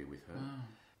Shakespeare with her.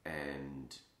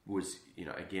 And was,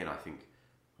 again,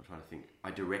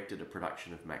 I directed a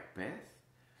production of Macbeth.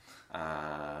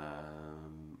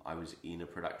 I was in a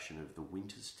production of The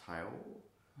Winter's Tale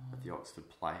at the Oxford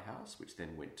Playhouse, which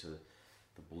then went to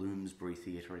the Bloomsbury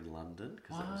Theatre in London,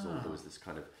 because there was this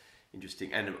kind of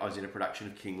interesting... And I was in a production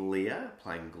of King Lear,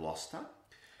 playing Gloucester,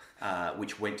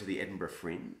 which went to the Edinburgh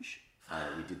Fringe.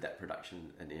 We did that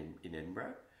production in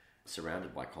Edinburgh,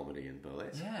 surrounded by comedy and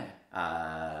burlesque.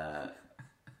 I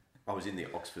was in the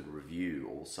Oxford Review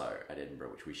also at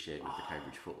Edinburgh, which we shared with the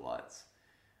Cambridge Footlights.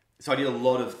 So I did a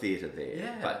lot of theatre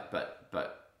there,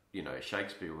 but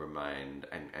Shakespeare remained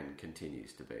and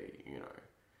continues to be,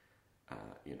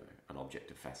 an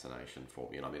object of fascination for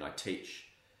me. And I teach.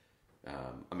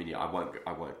 I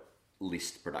won't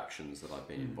list productions that I've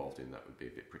been involved in. That would be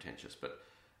a bit pretentious, but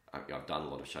I've done a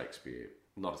lot of Shakespeare,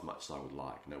 not as much as I would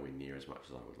like, nowhere near as much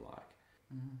as I would like,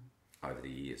 over the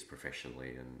years,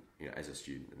 professionally and as a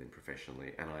student, and then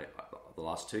professionally. And I the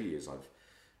last 2 years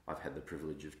I've had the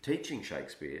privilege of teaching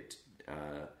Shakespeare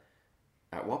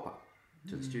at WAPA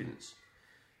to the students.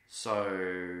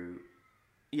 So,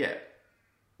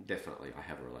 definitely I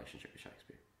have a relationship with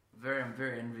Shakespeare. I'm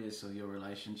very envious of your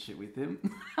relationship with him.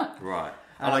 Right.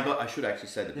 And I should actually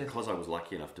say that because I was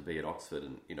lucky enough to be at Oxford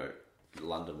and,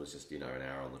 London was just, an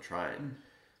hour on the train.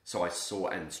 So I saw,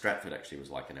 and Stratford actually was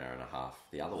like an hour and a half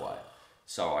the other way.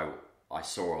 So I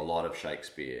saw a lot of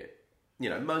Shakespeare,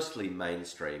 mostly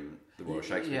mainstream, the Royal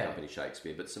Shakespeare Company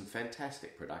Shakespeare, but some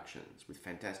fantastic productions with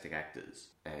fantastic actors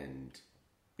and,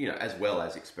 as well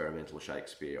as experimental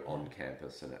Shakespeare on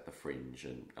campus and at the Fringe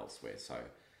and elsewhere. So,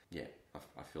 yeah,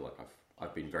 I feel like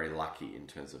I've been very lucky in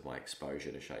terms of my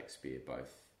exposure to Shakespeare,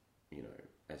 both,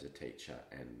 as a teacher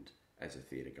and as a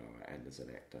theatre goer and as an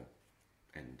actor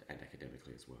and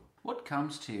academically as well. What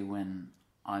comes to you when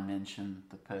I mention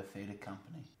the Perth Theatre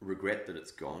Company? Regret that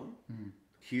it's gone.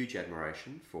 Huge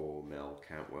admiration for Mel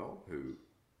Cantwell, who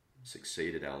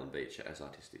succeeded Alan Beecher as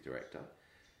artistic director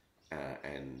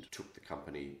and took the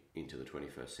company into the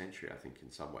 21st century, I think, in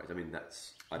some ways. I mean,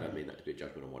 I don't mean that to be a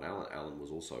judgment on what Alan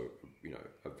was also,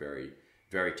 a very,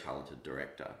 very talented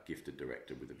director, gifted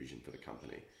director with a vision for the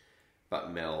company.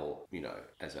 But Mel,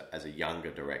 as a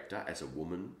younger director, as a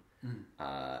woman,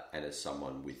 and as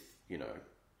someone with,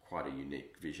 quite a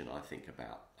unique vision, I think,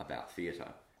 about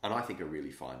theatre, and I think a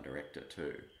really fine director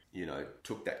too,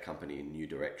 took that company in new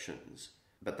directions.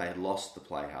 But they had lost the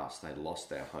Playhouse, they had lost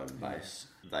their home base,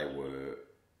 they were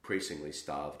increasingly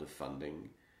starved of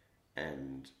funding,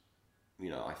 and,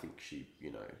 I think she,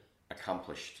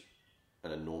 accomplished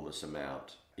an enormous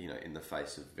amount, in the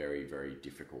face of very, very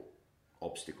difficult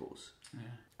obstacles. Yeah.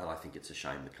 And I think it's a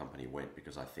shame the company went,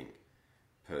 because I think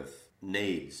Perth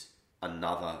needs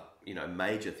another,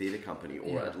 major theatre company,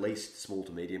 or at least small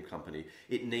to medium company.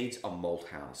 It needs a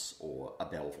Malthouse or a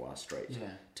Belvoir Street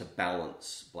to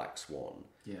balance Black Swan.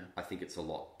 Yeah. I think it's a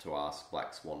lot to ask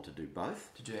Black Swan to do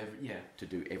both. To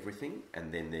do everything.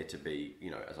 And then there to be,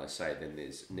 as I say, then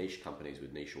there's niche companies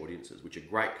with niche audiences, which are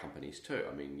great companies too.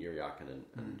 I mean, Yuri Arkin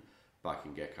and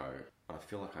Barking Gecko. I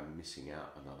feel like I'm missing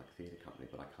out another theatre company,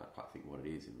 but I can't quite think what it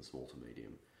is in the small to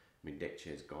medium. I mean, Deck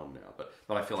Chair's gone now, but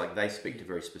I feel like they speak to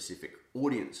very specific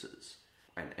audiences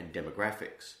and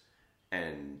demographics,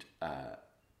 and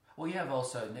well, you have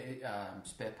also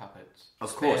Spare Puppets.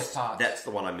 Of course, that's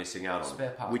the one I'm missing out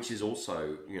on, which is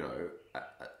also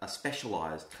a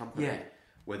specialised company. Yeah.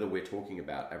 Whether we're talking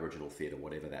about Aboriginal theatre,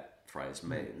 whatever that phrase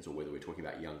means, or whether we're talking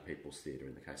about young people's theatre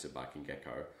in the case of Barking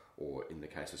Gecko, or in the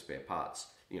case of Spare Parts,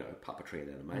 puppetry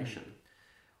and animation.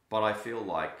 But I feel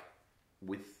like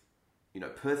with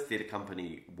Perth Theatre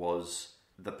Company was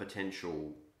the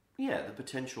potential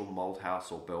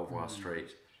Malthouse or Belvoir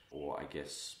Street, or I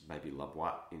guess maybe La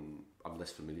Boîte. I'm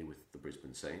less familiar with the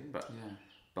Brisbane scene,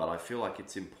 but I feel like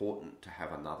it's important to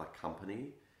have another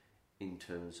company in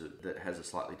terms of that has a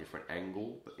slightly different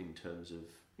angle, but in terms of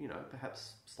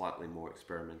perhaps slightly more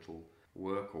experimental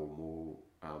work, or more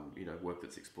work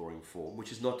that's exploring form.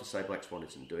 Which is not to say Black Swan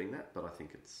isn't doing that, but I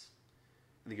think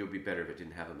it would be better if it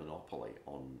didn't have a monopoly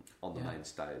on the main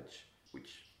stage,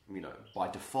 which, by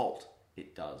default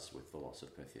it does with the loss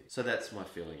of Perth Theatre. So that's my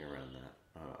feeling around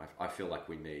that. I feel like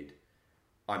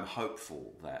I'm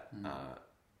hopeful that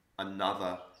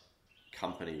another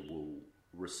company will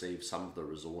receive some of the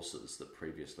resources that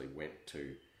previously went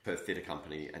to Perth Theatre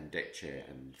Company and Deck Chair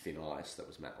and Thin Ice, that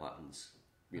was Matt Lutton's,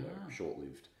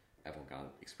 short-lived avant-garde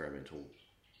experimental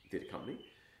theatre company.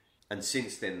 And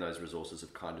since then, those resources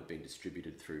have kind of been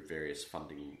distributed through various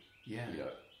funding,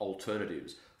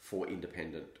 alternatives for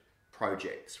independent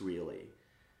projects. Really,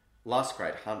 Last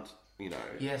Great Hunt,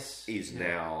 is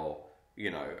now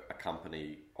a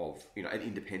company of an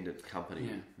independent company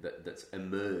that's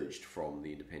emerged from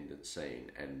the independent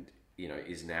scene and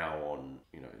is now on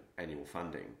annual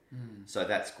funding. So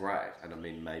that's great, and I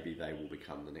mean maybe they will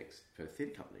become the next Perth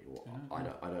Theatre Company, or I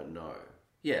don't know.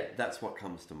 Yeah, that's what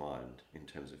comes to mind in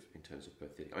terms of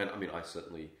Perth Theatre. I mean, I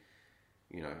certainly,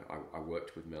 I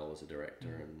worked with Mel as a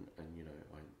director, and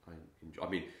I enjoy. I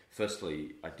mean,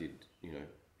 firstly, I did,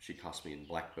 She Cast Me in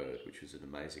Blackbird, which was an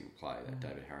amazing play, that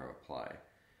David Harrower play,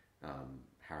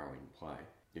 harrowing play,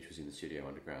 which was in the Studio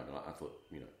Underground, and I thought,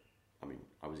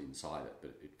 I was inside it,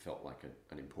 but it felt like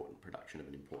an important production of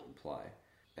an important play,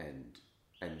 and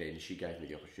then she gave me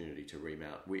the opportunity to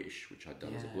remount Wish, which I'd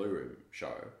done as a Blue Room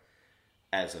show,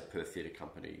 as a Perth Theatre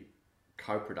Company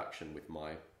co-production with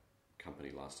my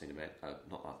company, Last Scene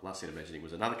Imagining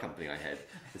was another company I had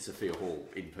at Sophia Hall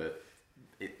in Perth.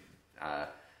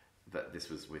 But this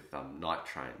was with Night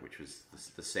Train, which was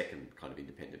the second kind of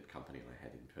independent company I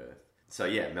had in Perth. So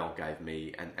Mel gave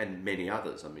me, and many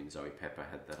others, I mean, Zoe Pepper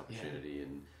had that opportunity,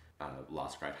 and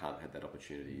Last Great Hunt had that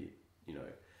opportunity,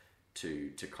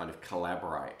 to kind of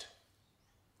collaborate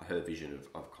her vision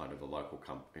of kind of a local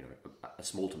company, a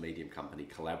small to medium company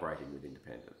collaborating with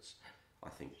independents I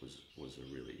think was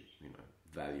a really,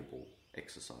 valuable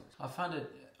exercise. I found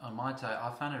it, on my take,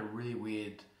 I found it really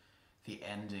weird. The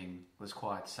ending was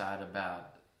quite sad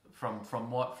from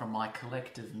my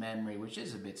collective memory, which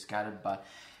is a bit scattered, but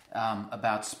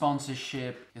about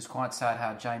sponsorship. It's quite sad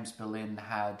how James Berlin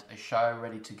had a show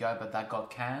ready to go, but that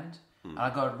got canned. And I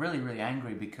got really, really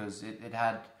angry because it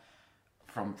had,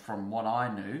 from what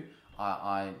I knew,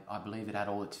 I believe it had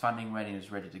all its funding ready and it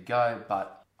was ready to go,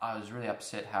 but I was really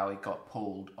upset how it got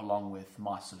pulled along with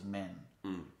Mice of Men,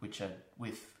 which had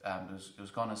it was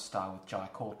going to star with Jai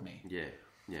Courtney. Yeah.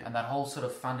 And that whole sort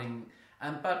of funding,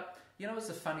 but what's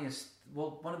the funniest?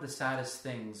 Well, one of the saddest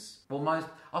things,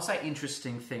 I'll say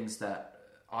interesting things that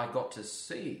I got to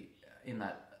see in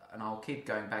that, and I'll keep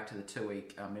going back to the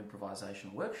 2-week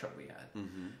improvisational workshop we had,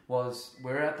 was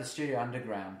we're at the Studio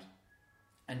Underground,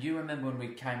 and you remember when we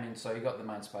came in, so you got the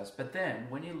main space, but then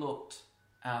when you looked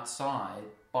outside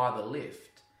by the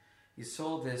lift, you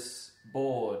saw this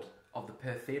board of the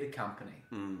Perth Theatre Company.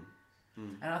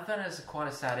 And I thought it was quite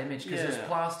a sad image because it was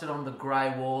plastered on the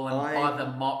grey wall and by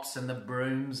the mops and the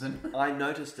brooms. And I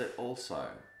noticed it also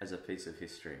as a piece of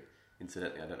history.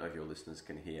 Incidentally, I don't know if your listeners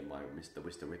can hear the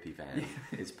Mr. Whippy van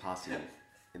is passing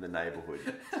in the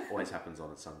neighbourhood. Always happens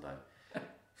on a Sunday.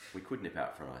 We could nip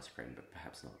out for an ice cream, but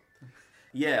perhaps not.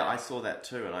 Yeah, I saw that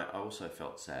too, and I also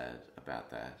felt sad about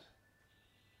that.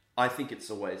 I think it's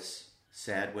always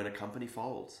sad when a company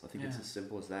folds. I think it's as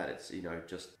simple as that. It's,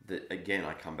 just that, again,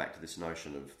 I come back to this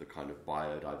notion of the kind of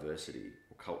biodiversity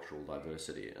or cultural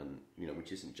diversity, and,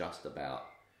 which isn't just about,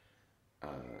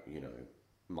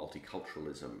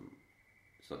 multiculturalism.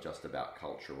 It's not just about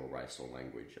culture or race or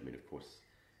language. I mean, of course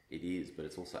it is, but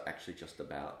it's also actually just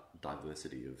about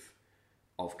diversity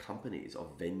of companies,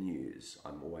 of venues.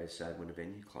 I'm always sad when a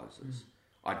venue closes.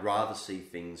 I'd rather see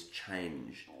things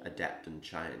change, adapt and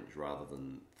change, rather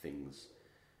than things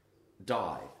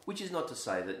die. Which is not to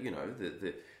say that,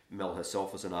 that Mel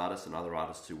herself as an artist and other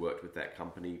artists who worked with that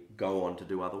company go on to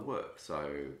do other work. So,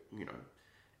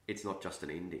 it's not just an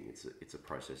ending, it's a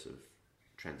process of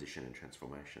transition and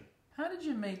transformation. How did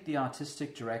you meet the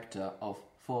artistic director of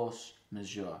Force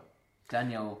Majeure,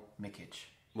 Danielle Mikic?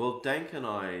 Well, Dank and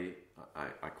I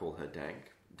call her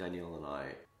Dank, Danielle and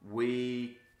I,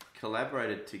 we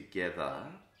collaborated together.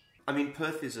 I mean,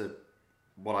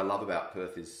 what I love about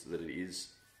Perth is that it is,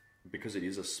 because it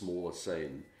is a smaller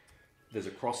scene, there's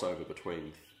a crossover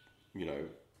between,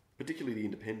 particularly the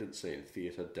independent scene,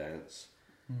 theatre, dance,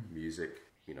 music,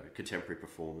 contemporary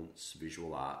performance,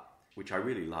 visual art, which I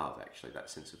really love, actually, that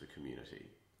sense of a community.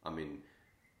 I mean,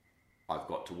 I've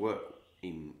got to work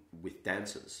with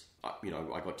dancers. I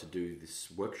got to do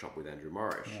this workshop with Andrew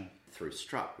Morrish through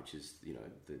Strut, which is,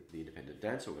 the independent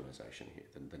dance organisation here,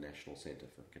 the National Centre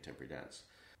for Contemporary Dance.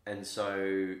 And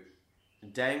so,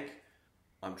 Dank,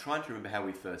 I'm trying to remember how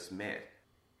we first met.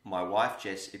 My wife,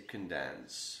 Jess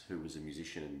Ipkendans, who was a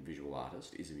musician and visual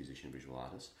artist,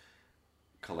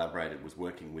 was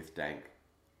working with Dank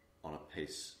on a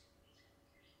piece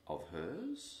of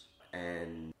hers.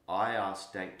 And I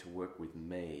asked Dank to work with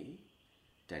me,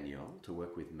 Danielle,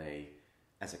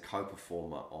 as a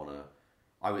co-performer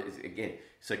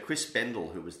so Chris Bendel,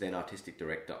 who was then artistic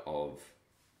director of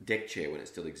Deck Chair when it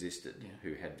still existed,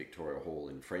 who had Victoria Hall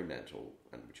in Fremantle,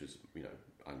 and which was,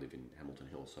 I live in Hamilton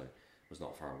Hill, so it was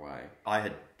not far away. I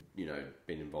had,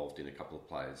 been involved in a couple of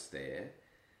plays there,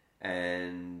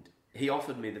 and he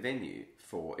offered me the venue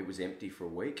it was empty for a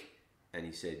week, and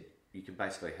he said, you can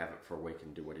basically have it for a week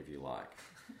and do whatever you like.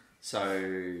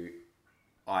 So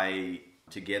I,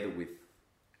 together with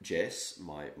Jess,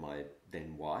 my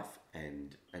then wife,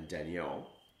 and Danielle,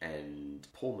 and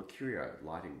Paul Mercurio,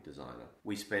 lighting designer,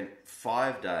 we spent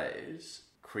 5 days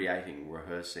creating,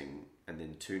 rehearsing, and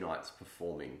then 2 nights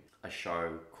performing a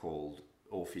show called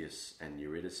Orpheus and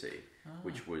Eurydice,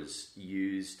 which was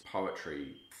used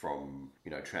poetry from,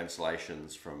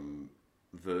 translations from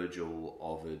Virgil,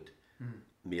 Ovid,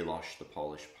 Milosz, the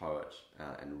Polish poet,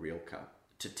 and Rilke,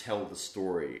 to tell the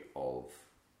story of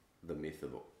the myth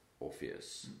of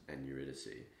Orpheus and Eurydice.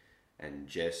 And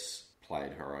Jess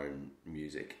played her own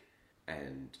music,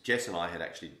 and Jess and I had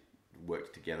actually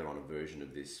worked together on a version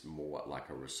of this more like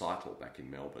a recital back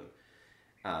in Melbourne.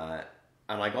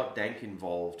 And I got Dank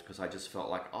involved because I just felt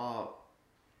like, I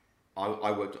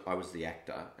was the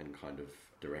actor and kind of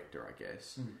director, I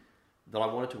guess, that I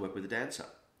wanted to work with a dancer.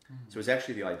 So it was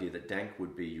actually the idea that Dank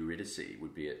would be Eurydice,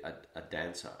 would be a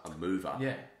dancer, a mover,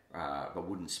 but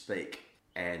wouldn't speak,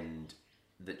 and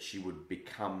that she would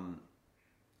become,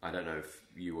 I don't know if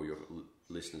you or your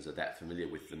listeners are that familiar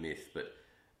with the myth, but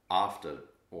after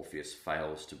Orpheus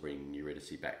fails to bring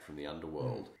Eurydice back from the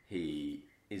underworld, he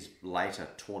is later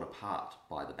torn apart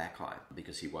by the Bacchae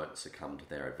because he won't succumb to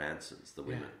their advances, the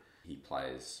women. He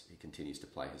continues to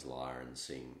play his lyre and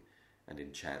sing and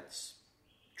enchants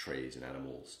trees and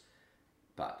animals,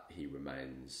 but he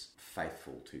remains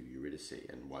faithful to Eurydice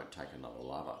and won't take another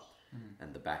lover.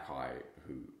 And the Bacchae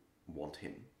who want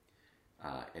him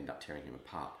end up tearing him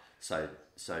apart. So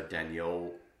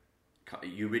Danielle,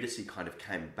 Eurydice kind of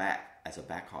came back as a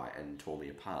Bacchae and tore me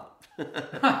apart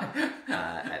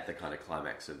at the kind of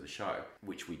climax of the show,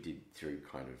 which we did through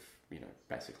kind of,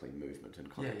 basically movement and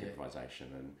contact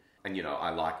improvisation. And I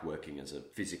like working as a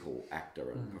physical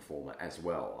actor and performer as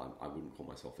well. I wouldn't call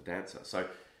myself a dancer. So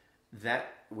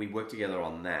that we worked together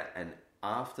on that. And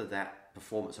after that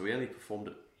performance, so we only performed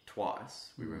it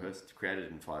twice. We rehearsed, created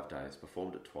it in 5 days,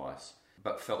 performed it twice,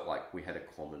 but felt like we had a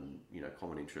common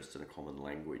interest and a common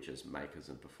language as makers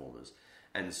and performers.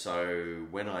 And so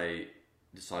when I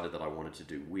decided that I wanted to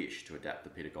do Wish, to adapt the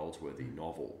Peter Goldsworthy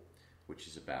novel, which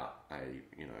is about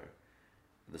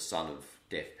the son of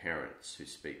deaf parents who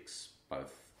speaks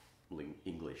both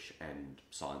English and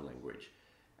sign language,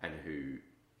 and who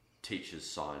teaches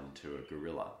sign to a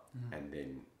gorilla, and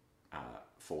then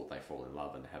they fall in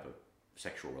love and have a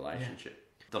sexual relationship.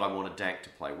 That I wanted Dank to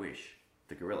play Wish,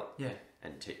 the gorilla,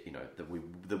 and that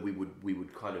we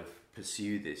would kind of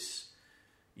pursue this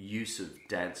use of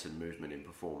dance and movement in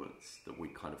performance that we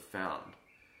kind of found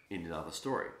in another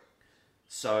story.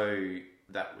 So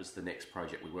that was the next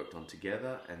project we worked on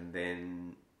together, and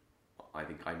then I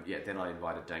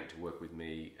invited Dank to work with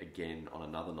me again on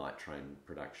another Night Train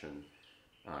production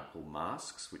called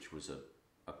Masks, which was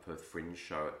a Perth Fringe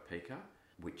show at Pika,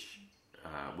 which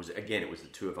was the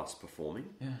two of us performing,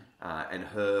 and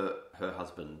her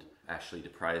husband Ashley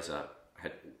DePrazer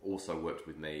had also worked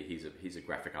with me. He's a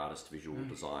graphic artist, visual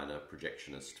designer,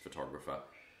 projectionist, photographer.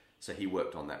 So he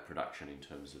worked on that production in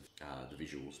terms of the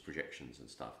visuals, projections, and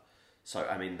stuff. So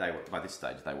I mean, by this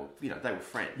stage they were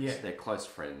friends. Yeah. They're close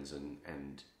friends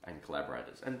and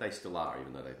collaborators, and they still are,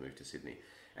 even though they've moved to Sydney.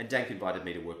 And Dank invited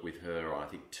me to work with her on, I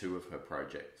think, 2 of her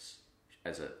projects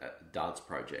as a dance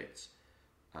projects,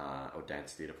 or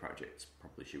dance theatre projects,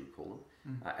 probably she would call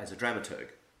them, as a dramaturg.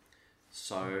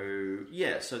 So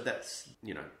so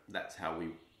that's how we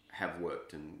have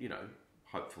worked, and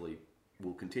hopefully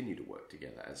we'll continue to work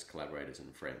together as collaborators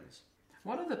and friends.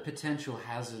 What are the potential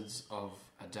hazards of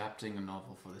adapting a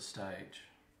novel for the stage?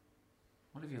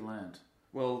 What have you learned?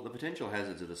 Well, the potential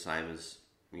hazards are the same as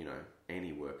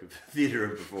any work of theatre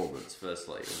and performance,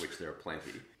 firstly, of which there are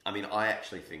plenty. I mean, I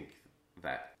actually think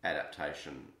that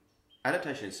adaptation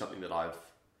is something that I've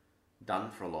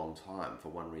done for a long time, for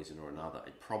one reason or another.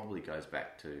 It probably goes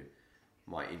back to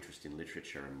my interest in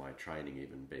literature and my training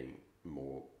even being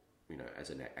more, as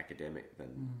an academic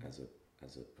than as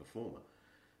a performer.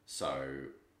 So,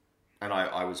 and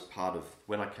I was part of,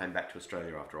 when I came back to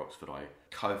Australia after Oxford, I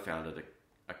co-founded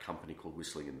a company called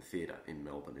Whistling in the Theatre in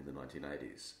Melbourne in the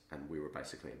 1980s, and we were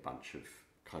basically a bunch of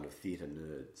kind of theatre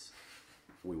nerds.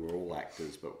 We were all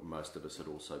actors, but most of us had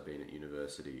also been at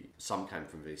university. Some came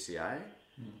from VCA,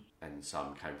 and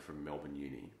some came from Melbourne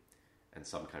Uni, and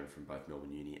some came from both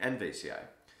Melbourne Uni and VCA.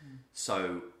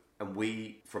 So, and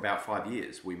we, for about 5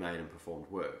 years, we made and performed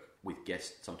work with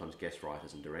sometimes guest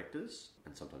writers and directors,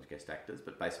 and sometimes guest actors,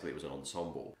 but basically it was an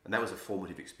ensemble. And that was a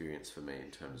formative experience for me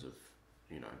in terms of,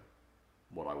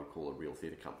 what I would call a real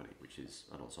theatre company, which is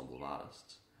an ensemble of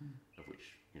artists, of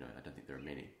which, I don't think there are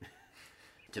many.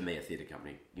 To me, a theatre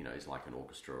company, is like an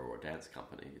orchestra or a dance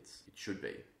company. It should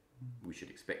be. We should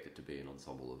expect it to be an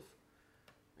ensemble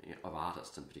of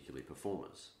artists, and particularly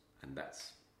performers. And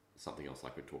that's something else I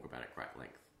could talk about at great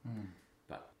length.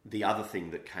 But the other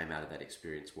thing that came out of that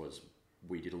experience was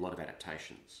we did a lot of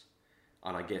adaptations.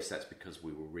 And I guess that's because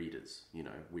we were readers.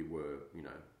 We were,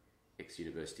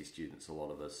 ex-university students, a lot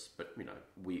of us. But,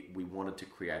 we wanted to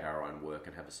create our own work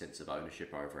and have a sense of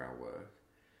ownership over our work.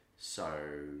 So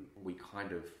we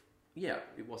kind of,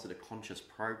 it wasn't a conscious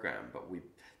program, but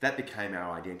that became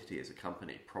our identity as a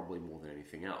company, probably more than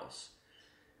anything else.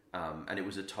 And it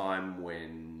was a time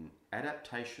when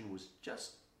adaptation was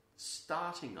just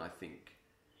starting, I think,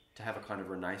 to have a kind of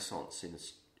renaissance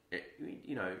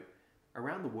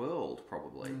around the world,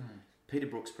 probably. Peter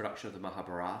Brook's production of the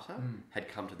Mahabharata had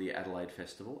come to the Adelaide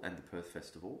Festival and the Perth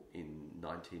Festival in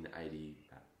 1980,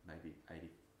 maybe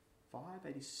 85,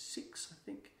 86, I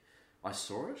think. I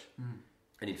saw it.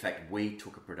 And in fact, we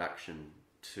took a production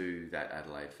to that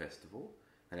Adelaide Festival,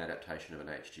 an adaptation of an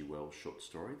H.G. Wells short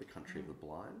story, The Country of the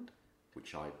Blind,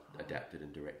 which I adapted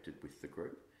and directed with the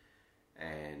group.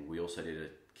 And we also did a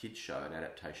kids' show, an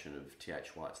adaptation of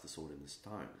T.H. White's The Sword in the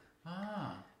Stone.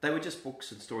 They were just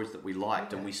books and stories that we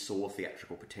liked, and we saw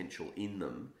theatrical potential in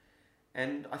them.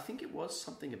 And I think it was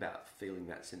something about feeling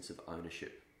that sense of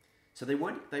ownership. So they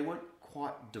weren't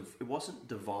quite, it wasn't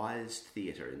devised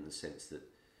theatre in the sense that,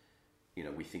 you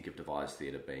know, we think of devised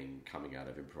theatre being coming out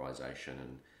of improvisation,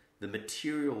 and the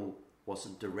material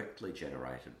wasn't directly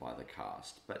generated by the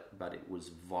cast, but it was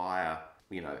via,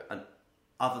 you know, an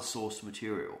other source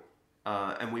material.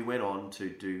 And we went on to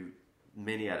do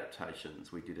many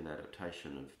adaptations. We did an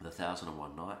adaptation of The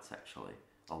 1001 Nights, actually,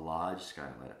 a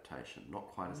large-scale adaptation, not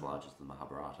quite as large as the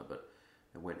Mahabharata, but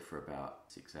it went for about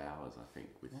 6 hours, I think,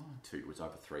 with it was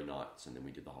over 3 nights, and then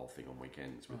we did the whole thing on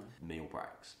weekends with meal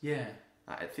breaks. Yeah.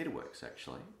 At TheatreWorks,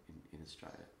 actually, in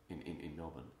Australia, in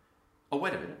Melbourne. Oh,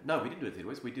 wait a minute. No, we didn't do it at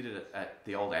TheatreWorks. We did it at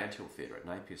the old Anthill Theatre at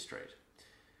Napier Street.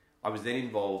 I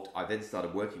then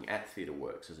started working at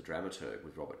TheatreWorks as a dramaturg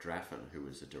with Robert Draffin, who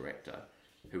was a director,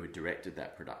 who had directed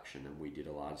that production, and we did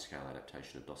a large-scale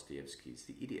adaptation of Dostoevsky's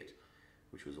The Idiot,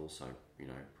 which was also, you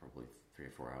know, probably 3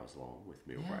 or 4 hours long with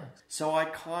meal breaks. So I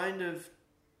kind of,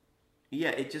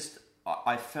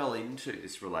 I fell into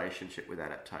this relationship with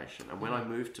adaptation. And when I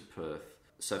moved to Perth,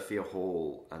 Sophia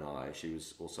Hall and I, she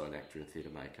was also an actor and theatre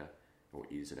maker, or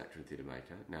is an actor and theatre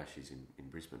maker, now she's in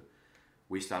Brisbane.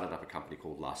 We started up a company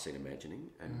called Last Seen Imagining,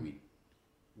 and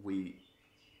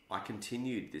I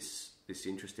continued this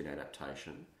interest in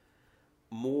adaptation,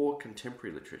 more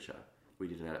contemporary literature. We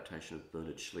did an adaptation of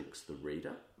Bernard Schlink's The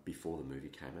Reader before the movie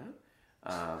came out.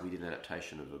 We did an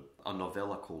adaptation of a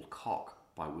novella called Cock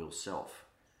by Will Self,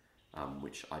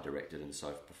 which I directed and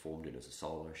Soph performed in as a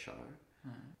solo show.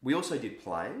 We also did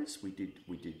plays. We did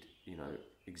you know,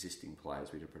 existing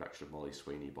plays. We did a production of Molly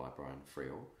Sweeney by Brian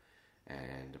Friel,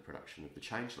 and a production of The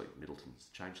Changeling, Middleton's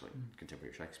Changeling,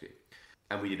 contemporary Shakespeare.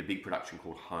 And we did a big production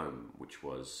called Home, which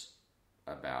was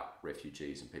about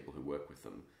refugees and people who work with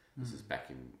them. This is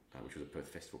back in, which was a Perth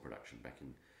Festival production back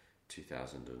in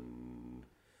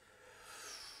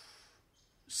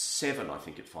 2007, I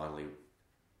think it finally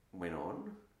went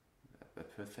on. A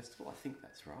Perth Festival, I think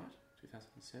that's right,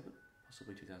 2007,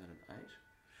 possibly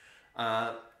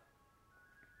 2008.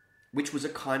 Which was a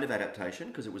kind of adaptation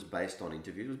because it was based on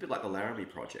interviews. It was a bit like the Laramie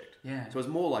Project. Yeah. So it was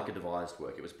more like a devised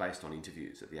work. It was based on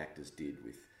interviews that the actors did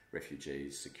with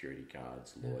refugees, security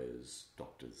guards, lawyers,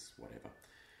 doctors, whatever,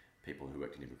 people who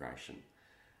worked in immigration.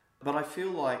 But I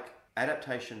feel like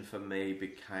adaptation for me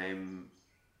became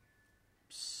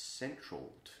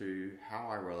central to how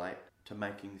I relate to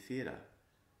making theatre.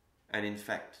 And in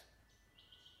fact,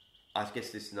 I guess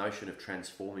this notion of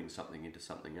transforming something into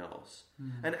something else.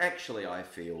 And actually I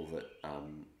feel that,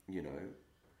 you know,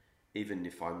 even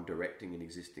if I'm directing an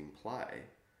existing play,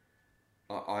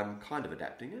 I'm kind of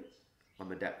adapting it.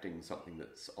 I'm adapting something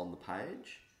that's on the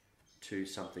page to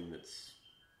something that's,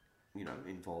 you know,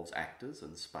 involves actors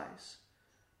and space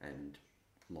and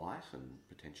light and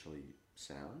potentially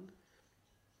sound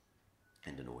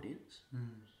and an audience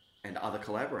and other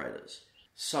collaborators.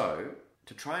 So,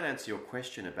 to try and answer your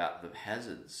question about the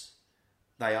hazards,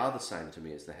 they are the same to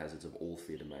me as the hazards of all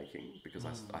theatre making, because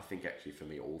I think actually for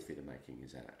me all theatre making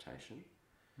is adaptation.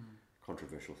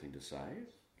 Controversial thing to say,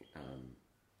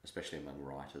 especially among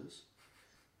writers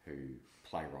who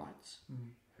playwrights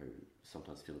who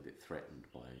sometimes feel a bit threatened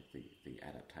by the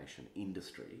adaptation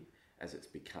industry as it's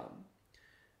become.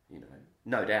 You know,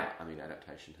 no doubt, I mean,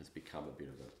 adaptation has become a bit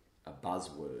of a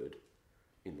buzzword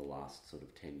in the last sort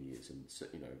of 10 years, and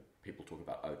you know, people talk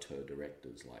about auteur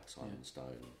directors like Simon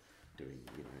Stone doing,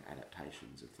 you know,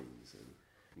 adaptations of things, and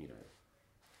you know,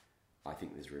 I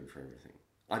think there's room for everything.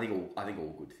 I think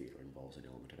all good theatre involves an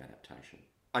element of adaptation.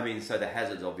 I mean, so the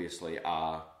hazards obviously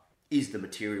are: is the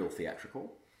material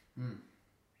theatrical?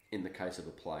 In the case of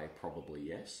a play, probably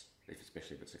yes,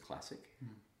 especially if it's a classic.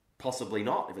 Possibly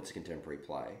not if it's a contemporary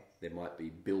play. There might be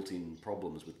built-in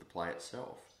problems with the play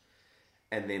itself.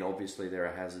 And then obviously there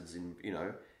are hazards in, you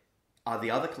know, are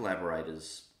the other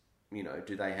collaborators, you know,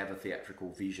 do they have a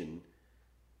theatrical vision?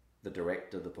 The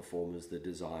director, the performers, the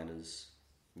designers,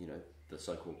 you know, the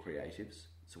so-called creatives.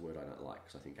 It's a word I don't like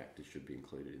because I think actors should be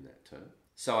included in that term.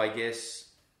 So I guess,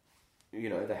 you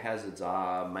know, the hazards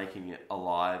are making it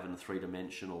alive and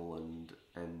three-dimensional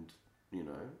and you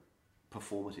know,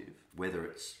 performative, whether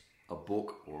it's a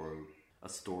book or a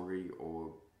story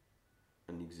or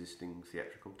an existing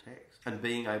theatrical text, and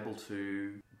being able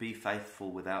to be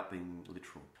faithful without being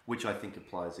literal, which I think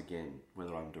applies again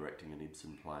whether I'm directing an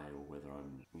Ibsen play or whether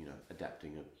I'm, you know,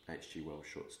 adapting a H.G. Wells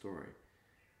short story.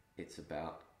 It's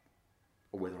about,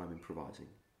 or whether I'm improvising.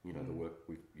 You know, the work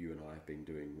you and I have been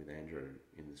doing with Andrew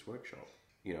in this workshop.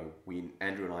 You know,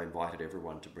 Andrew and I invited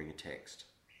everyone to bring a text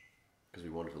because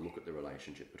we wanted to look at the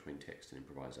relationship between text and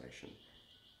improvisation,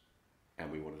 and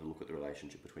we wanted to look at the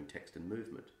relationship between text and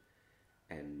movement,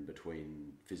 and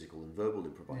between physical and verbal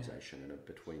improvisation and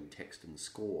between text and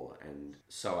score. And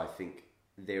so I think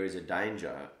there is a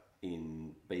danger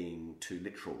in being too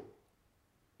literal,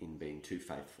 in being too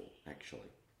faithful,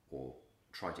 actually, or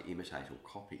try to imitate or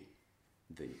copy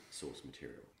the source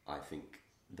material. I think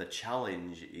the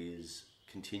challenge is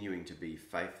continuing to be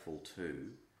faithful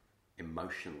to,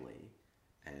 emotionally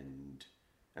and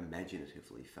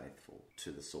imaginatively faithful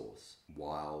to the source,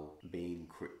 while being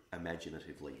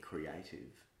imaginatively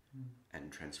creative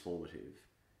and transformative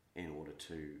in order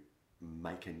to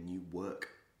make a new work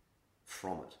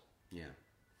from it. Yeah.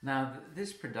 Now,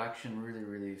 this production really,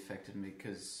 really affected me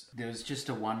because there was just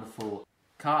a wonderful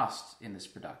cast in this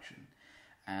production.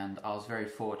 And I was very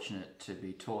fortunate to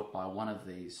be taught by one of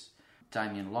these,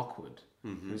 Damien Lockwood,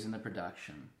 who's in the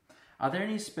production. Are there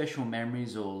any special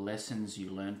memories or lessons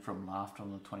you learned from Laughter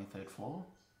on the 23rd Floor?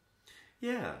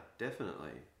 Yeah,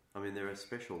 definitely. I mean, there are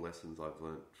special lessons I've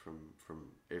learnt from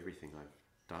everything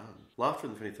I've done. Laughter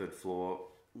on the 23rd Floor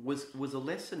was a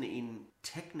lesson in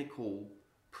technical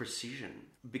precision,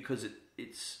 because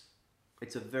it's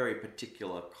a very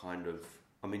particular kind of...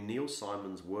 I mean, Neil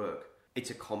Simon's work, it's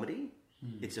a comedy.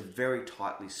 It's a very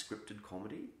tightly scripted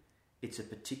comedy. It's a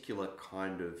particular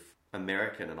kind of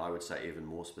American, and I would say even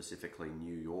more specifically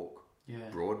New York,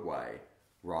 Broadway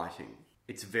writing.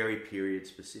 It's very period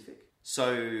specific.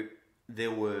 So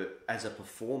there were, as a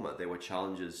performer, there were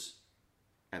challenges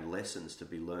and lessons to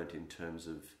be learnt in terms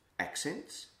of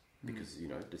accents, because,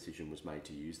 decision was made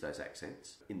to use those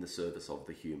accents in the service of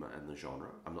the humour and the genre.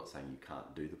 I'm not saying you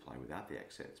can't do the play without the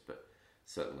accents, but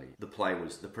certainly the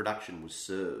production was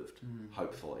served,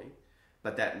 hopefully.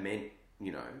 But that meant,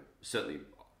 certainly,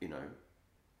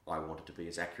 I wanted to be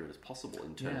as accurate as possible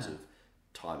in terms of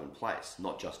time and place,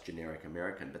 not just generic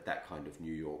American, but that kind of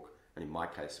New York. And in my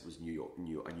case, it was a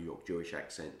New York Jewish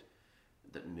accent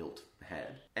that Milt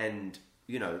had. And,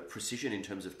 precision in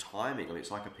terms of timing. I mean,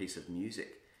 it's like a piece of music.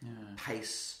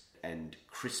 Pace and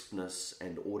crispness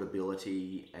and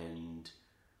audibility, and,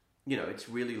 it's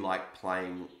really like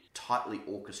playing tightly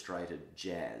orchestrated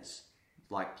jazz,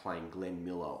 like playing Glenn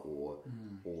Miller or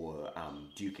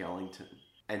Duke Ellington.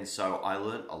 And so I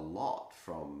learnt a lot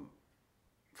from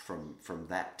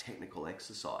that technical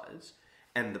exercise.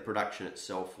 And the production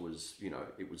itself was,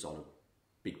 it was on a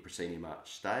big proscenium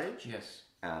arch stage. Yes.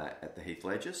 At the Heath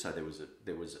Ledger, so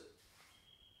there was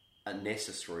a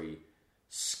necessary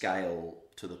scale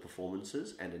to the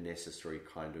performances and a necessary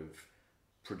kind of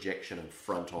projection and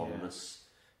front-onness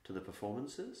to the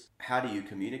performances. How do you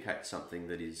communicate something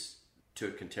that is, to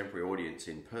a contemporary audience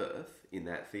in Perth, in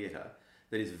that theatre,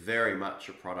 that is very much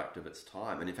a product of its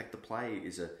time? And in fact, the play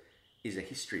is a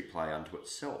history play unto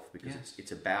itself, because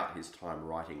it's about his time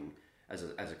writing, as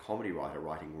a comedy writer,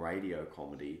 writing radio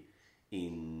comedy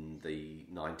in the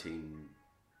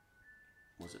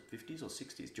 50s or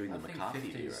 60s, during the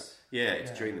McCarthy era? Yeah,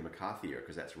 it's during the McCarthy era,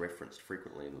 because that's referenced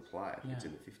frequently in the play. I think it's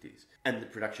in the 50s. And the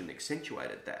production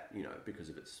accentuated that, because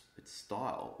of its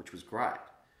style, which was great.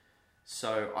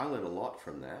 So I learned a lot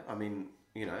from that. I mean,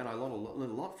 and I learned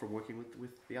a lot from working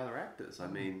with the other actors. I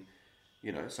mean,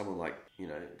 someone like,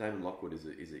 Damien Lockwood is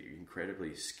an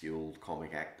incredibly skilled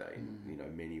comic actor in,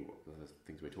 many of the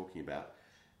things we're talking about.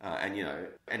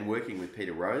 And working with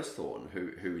Peter Rosethorn,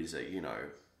 who is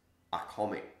a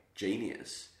comic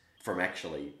genius from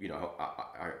actually,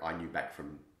 I knew back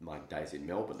from my days in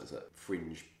Melbourne as a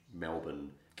fringe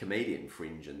Melbourne comedian,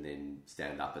 fringe and then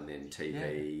stand-up and then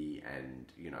TV,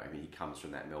 and, he comes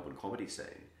from that Melbourne comedy scene.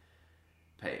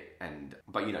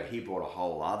 But he brought a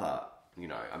whole other,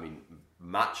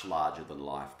 much larger than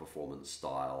life performance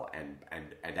style,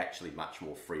 and actually much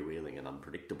more freewheeling and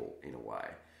unpredictable in a way,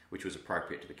 which was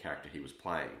appropriate to the character he was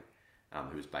playing,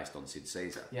 who was based on Sid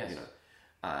Caesar. Yes.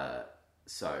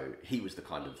 So he was the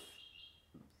kind of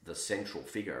the central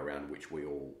figure around which we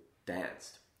all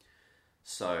danced.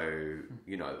 So,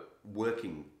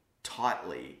 working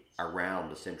tightly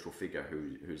around a central figure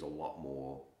who's a lot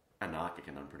more anarchic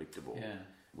and unpredictable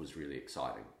was really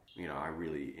exciting. I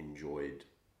really enjoyed,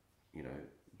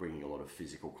 bringing a lot of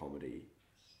physical comedy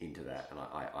into that, and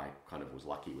I kind of was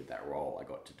lucky with that role. I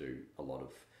got to do a lot of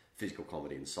physical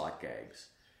comedy and sight gags.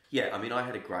 Yeah, I mean, I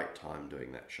had a great time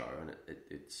doing that show, and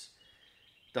it's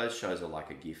those shows are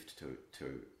like a gift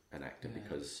to an actor,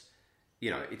 because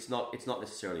it's not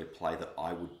necessarily a play that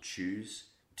I would choose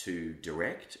to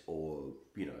direct, or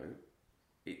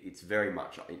it's very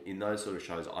much in those sort of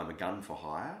shows I'm a gun for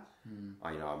hire.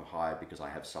 I'm hired because I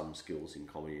have some skills in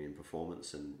comedy and in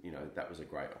performance, and that was a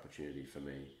great opportunity for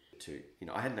me to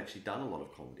I hadn't actually done a lot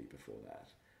of comedy before that,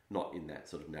 not in that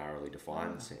sort of narrowly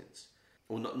defined sense,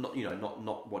 or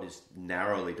not what is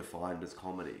narrowly defined as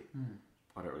comedy.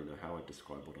 I don't really know how I'd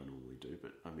describe what I normally do,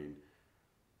 but I mean,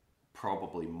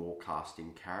 probably more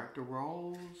casting character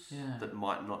roles that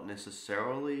might not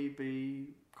necessarily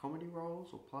be comedy roles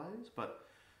or plays, but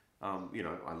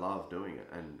I love doing it,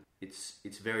 and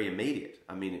it's very immediate.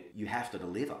 I mean, you have to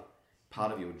deliver.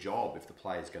 Part of your job, if the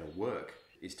play is going to work,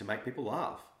 is to make people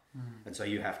laugh, and so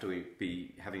you have to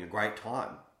be having a great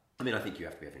time. I mean, I think you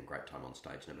have to be having a great time on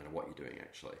stage, no matter what you're doing,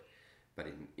 actually. But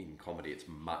in comedy, it's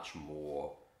much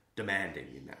more demanding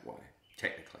in that way,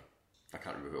 technically. I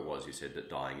can't remember who it was who said that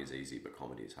dying is easy, but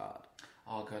comedy is hard.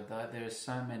 Oh god, there are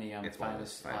so many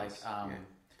famous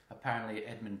apparently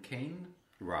Edmund Kean,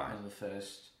 right? One of the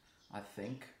first, I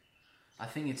think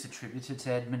it's attributed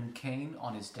to Edmund Kean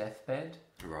on his deathbed,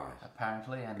 right?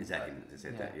 Apparently, and that dying is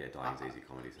easy,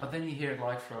 comedy is hard. But then you hear it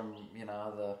like from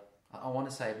other. I want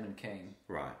to say Edmund Kean,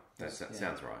 right? That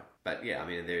sounds right. But yeah, I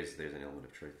mean, there's an element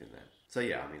of truth in that. So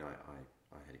yeah, I mean,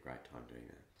 I had a great time doing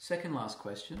that. Second last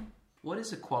question. What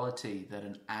is a quality that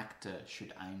an actor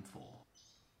should aim for?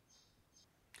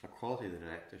 A quality that an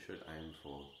actor should aim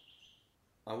for?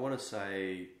 I want to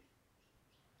say...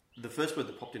 The first word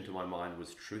that popped into my mind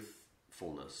was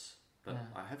truthfulness. But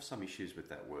I have some issues with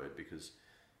that word because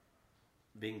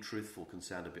being truthful can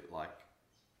sound a bit like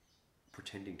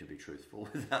pretending to be truthful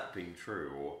without being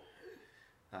true. Or,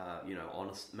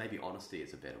 honest. Maybe honesty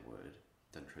is a better word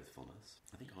than truthfulness.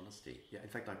 I think honesty. Yeah, in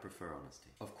fact, I prefer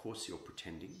honesty. Of course, you're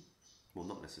pretending. Well,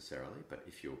 not necessarily, but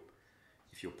if you're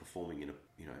performing in a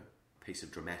piece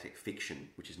of dramatic fiction,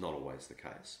 which is not always the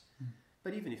case,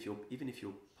 but even if you're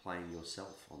playing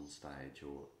yourself on stage,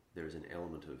 or there is an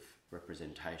element of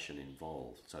representation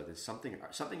involved, so there's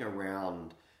something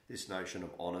around this notion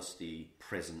of honesty,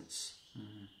 presence,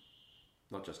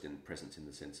 not just in presence in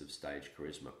the sense of stage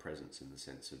charisma, presence in the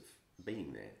sense of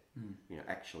being there,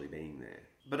 actually being there.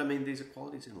 But I mean, these are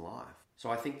qualities in life. So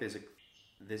I think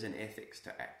there's an ethics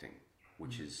to acting,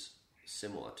 which is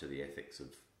similar to the ethics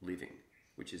of living,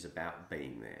 which is about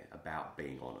being there, about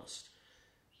being honest,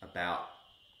 about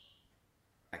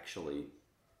actually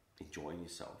enjoying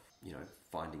yourself,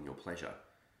 finding your pleasure,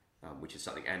 which is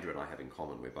something Andrew and I have in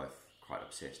common. We're both quite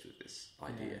obsessed with this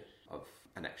idea of,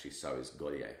 and actually so is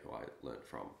Gaudier, who I learnt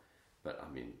from. But I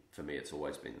mean, for me, it's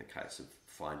always been the case of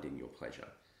finding your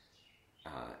pleasure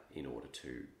in order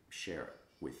to share it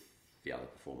with the other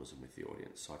performers and with the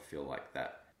audience. So I feel like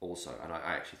that also, and I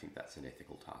actually think that's an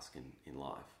ethical task in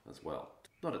life as well.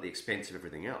 Not at the expense of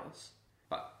everything else,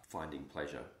 but finding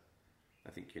pleasure. I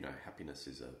think, happiness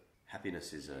is a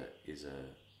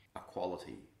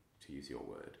quality, to use your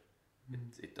word.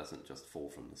 It doesn't just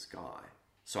fall from the sky.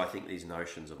 So I think these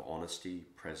notions of honesty,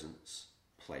 presence,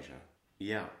 pleasure,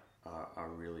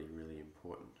 are really, really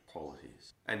important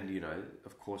qualities. And,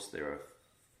 of course there are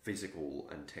physical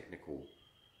and technical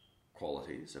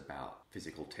qualities about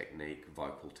physical technique,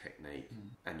 vocal technique,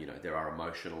 and there are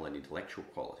emotional and intellectual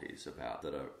qualities about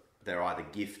that are they're either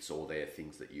gifts or they're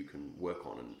things that you can work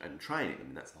on and train in. I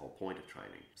mean, that's the whole point of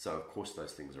training. So of course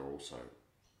those things are also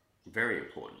very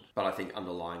important. But I think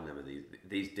underlying them are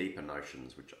these deeper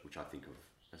notions which I think of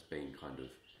as being kind of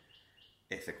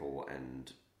ethical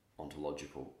and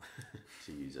ontological,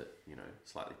 to use a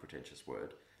slightly pretentious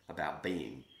word, about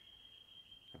being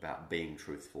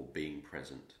truthful, being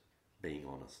present, being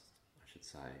honest, I should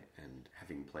say, and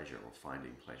having pleasure or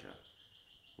finding pleasure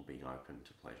or being open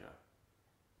to pleasure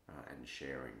and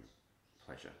sharing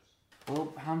pleasure.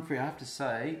 Well, Humphrey, I have to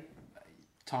say,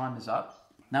 time is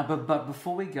up. Now, but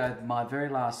before we go, my very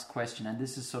last question, and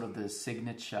this is sort of the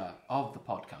signature of the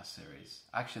podcast series.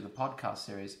 Actually, the podcast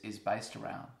series is based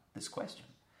around this question.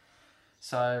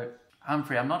 So,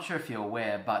 Humphrey, I'm not sure if you're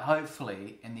aware, but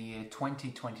hopefully in the year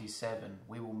 2027,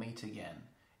 we will meet again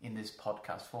in this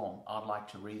podcast form. I'd like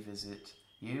to revisit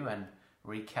you and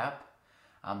recap.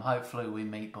 Hopefully we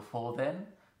meet before then,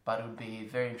 but it would be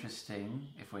very interesting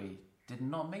if we did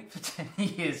not meet for 10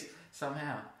 years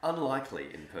somehow.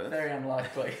 Unlikely in Perth. Very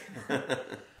unlikely.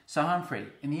 So, Humphrey,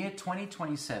 in the year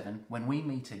 2027, when we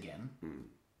meet again,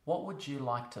 what would you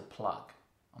like to plug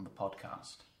on the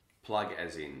podcast? Plug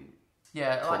as in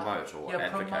promote or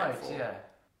advocate for?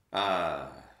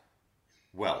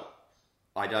 Well,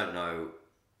 I don't know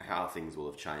how things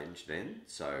will have changed then.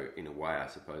 So, in a way, I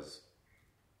suppose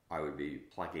I would be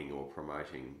plugging or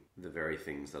promoting the very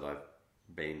things that I've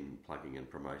been plugging and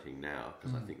promoting now,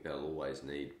 because I think they'll always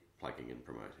need plugging and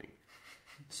promoting.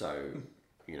 So,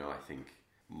 I think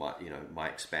my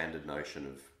expanded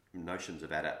notions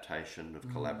of adaptation, of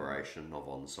collaboration, of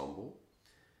ensemble,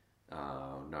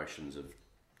 notions of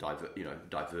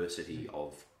diversity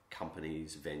of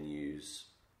companies, venues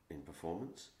in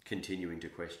performance, continuing to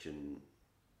question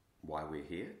why we're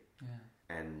here,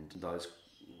 and those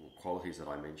qualities that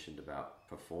I mentioned about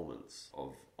performance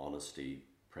of honesty,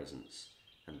 presence,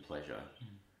 and pleasure,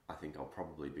 I think I'll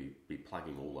probably be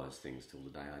plugging all those things till the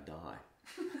day I die.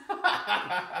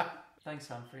 Thanks,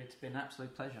 Humphrey. It's been an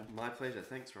absolute pleasure. My pleasure.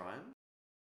 Thanks, Ryan.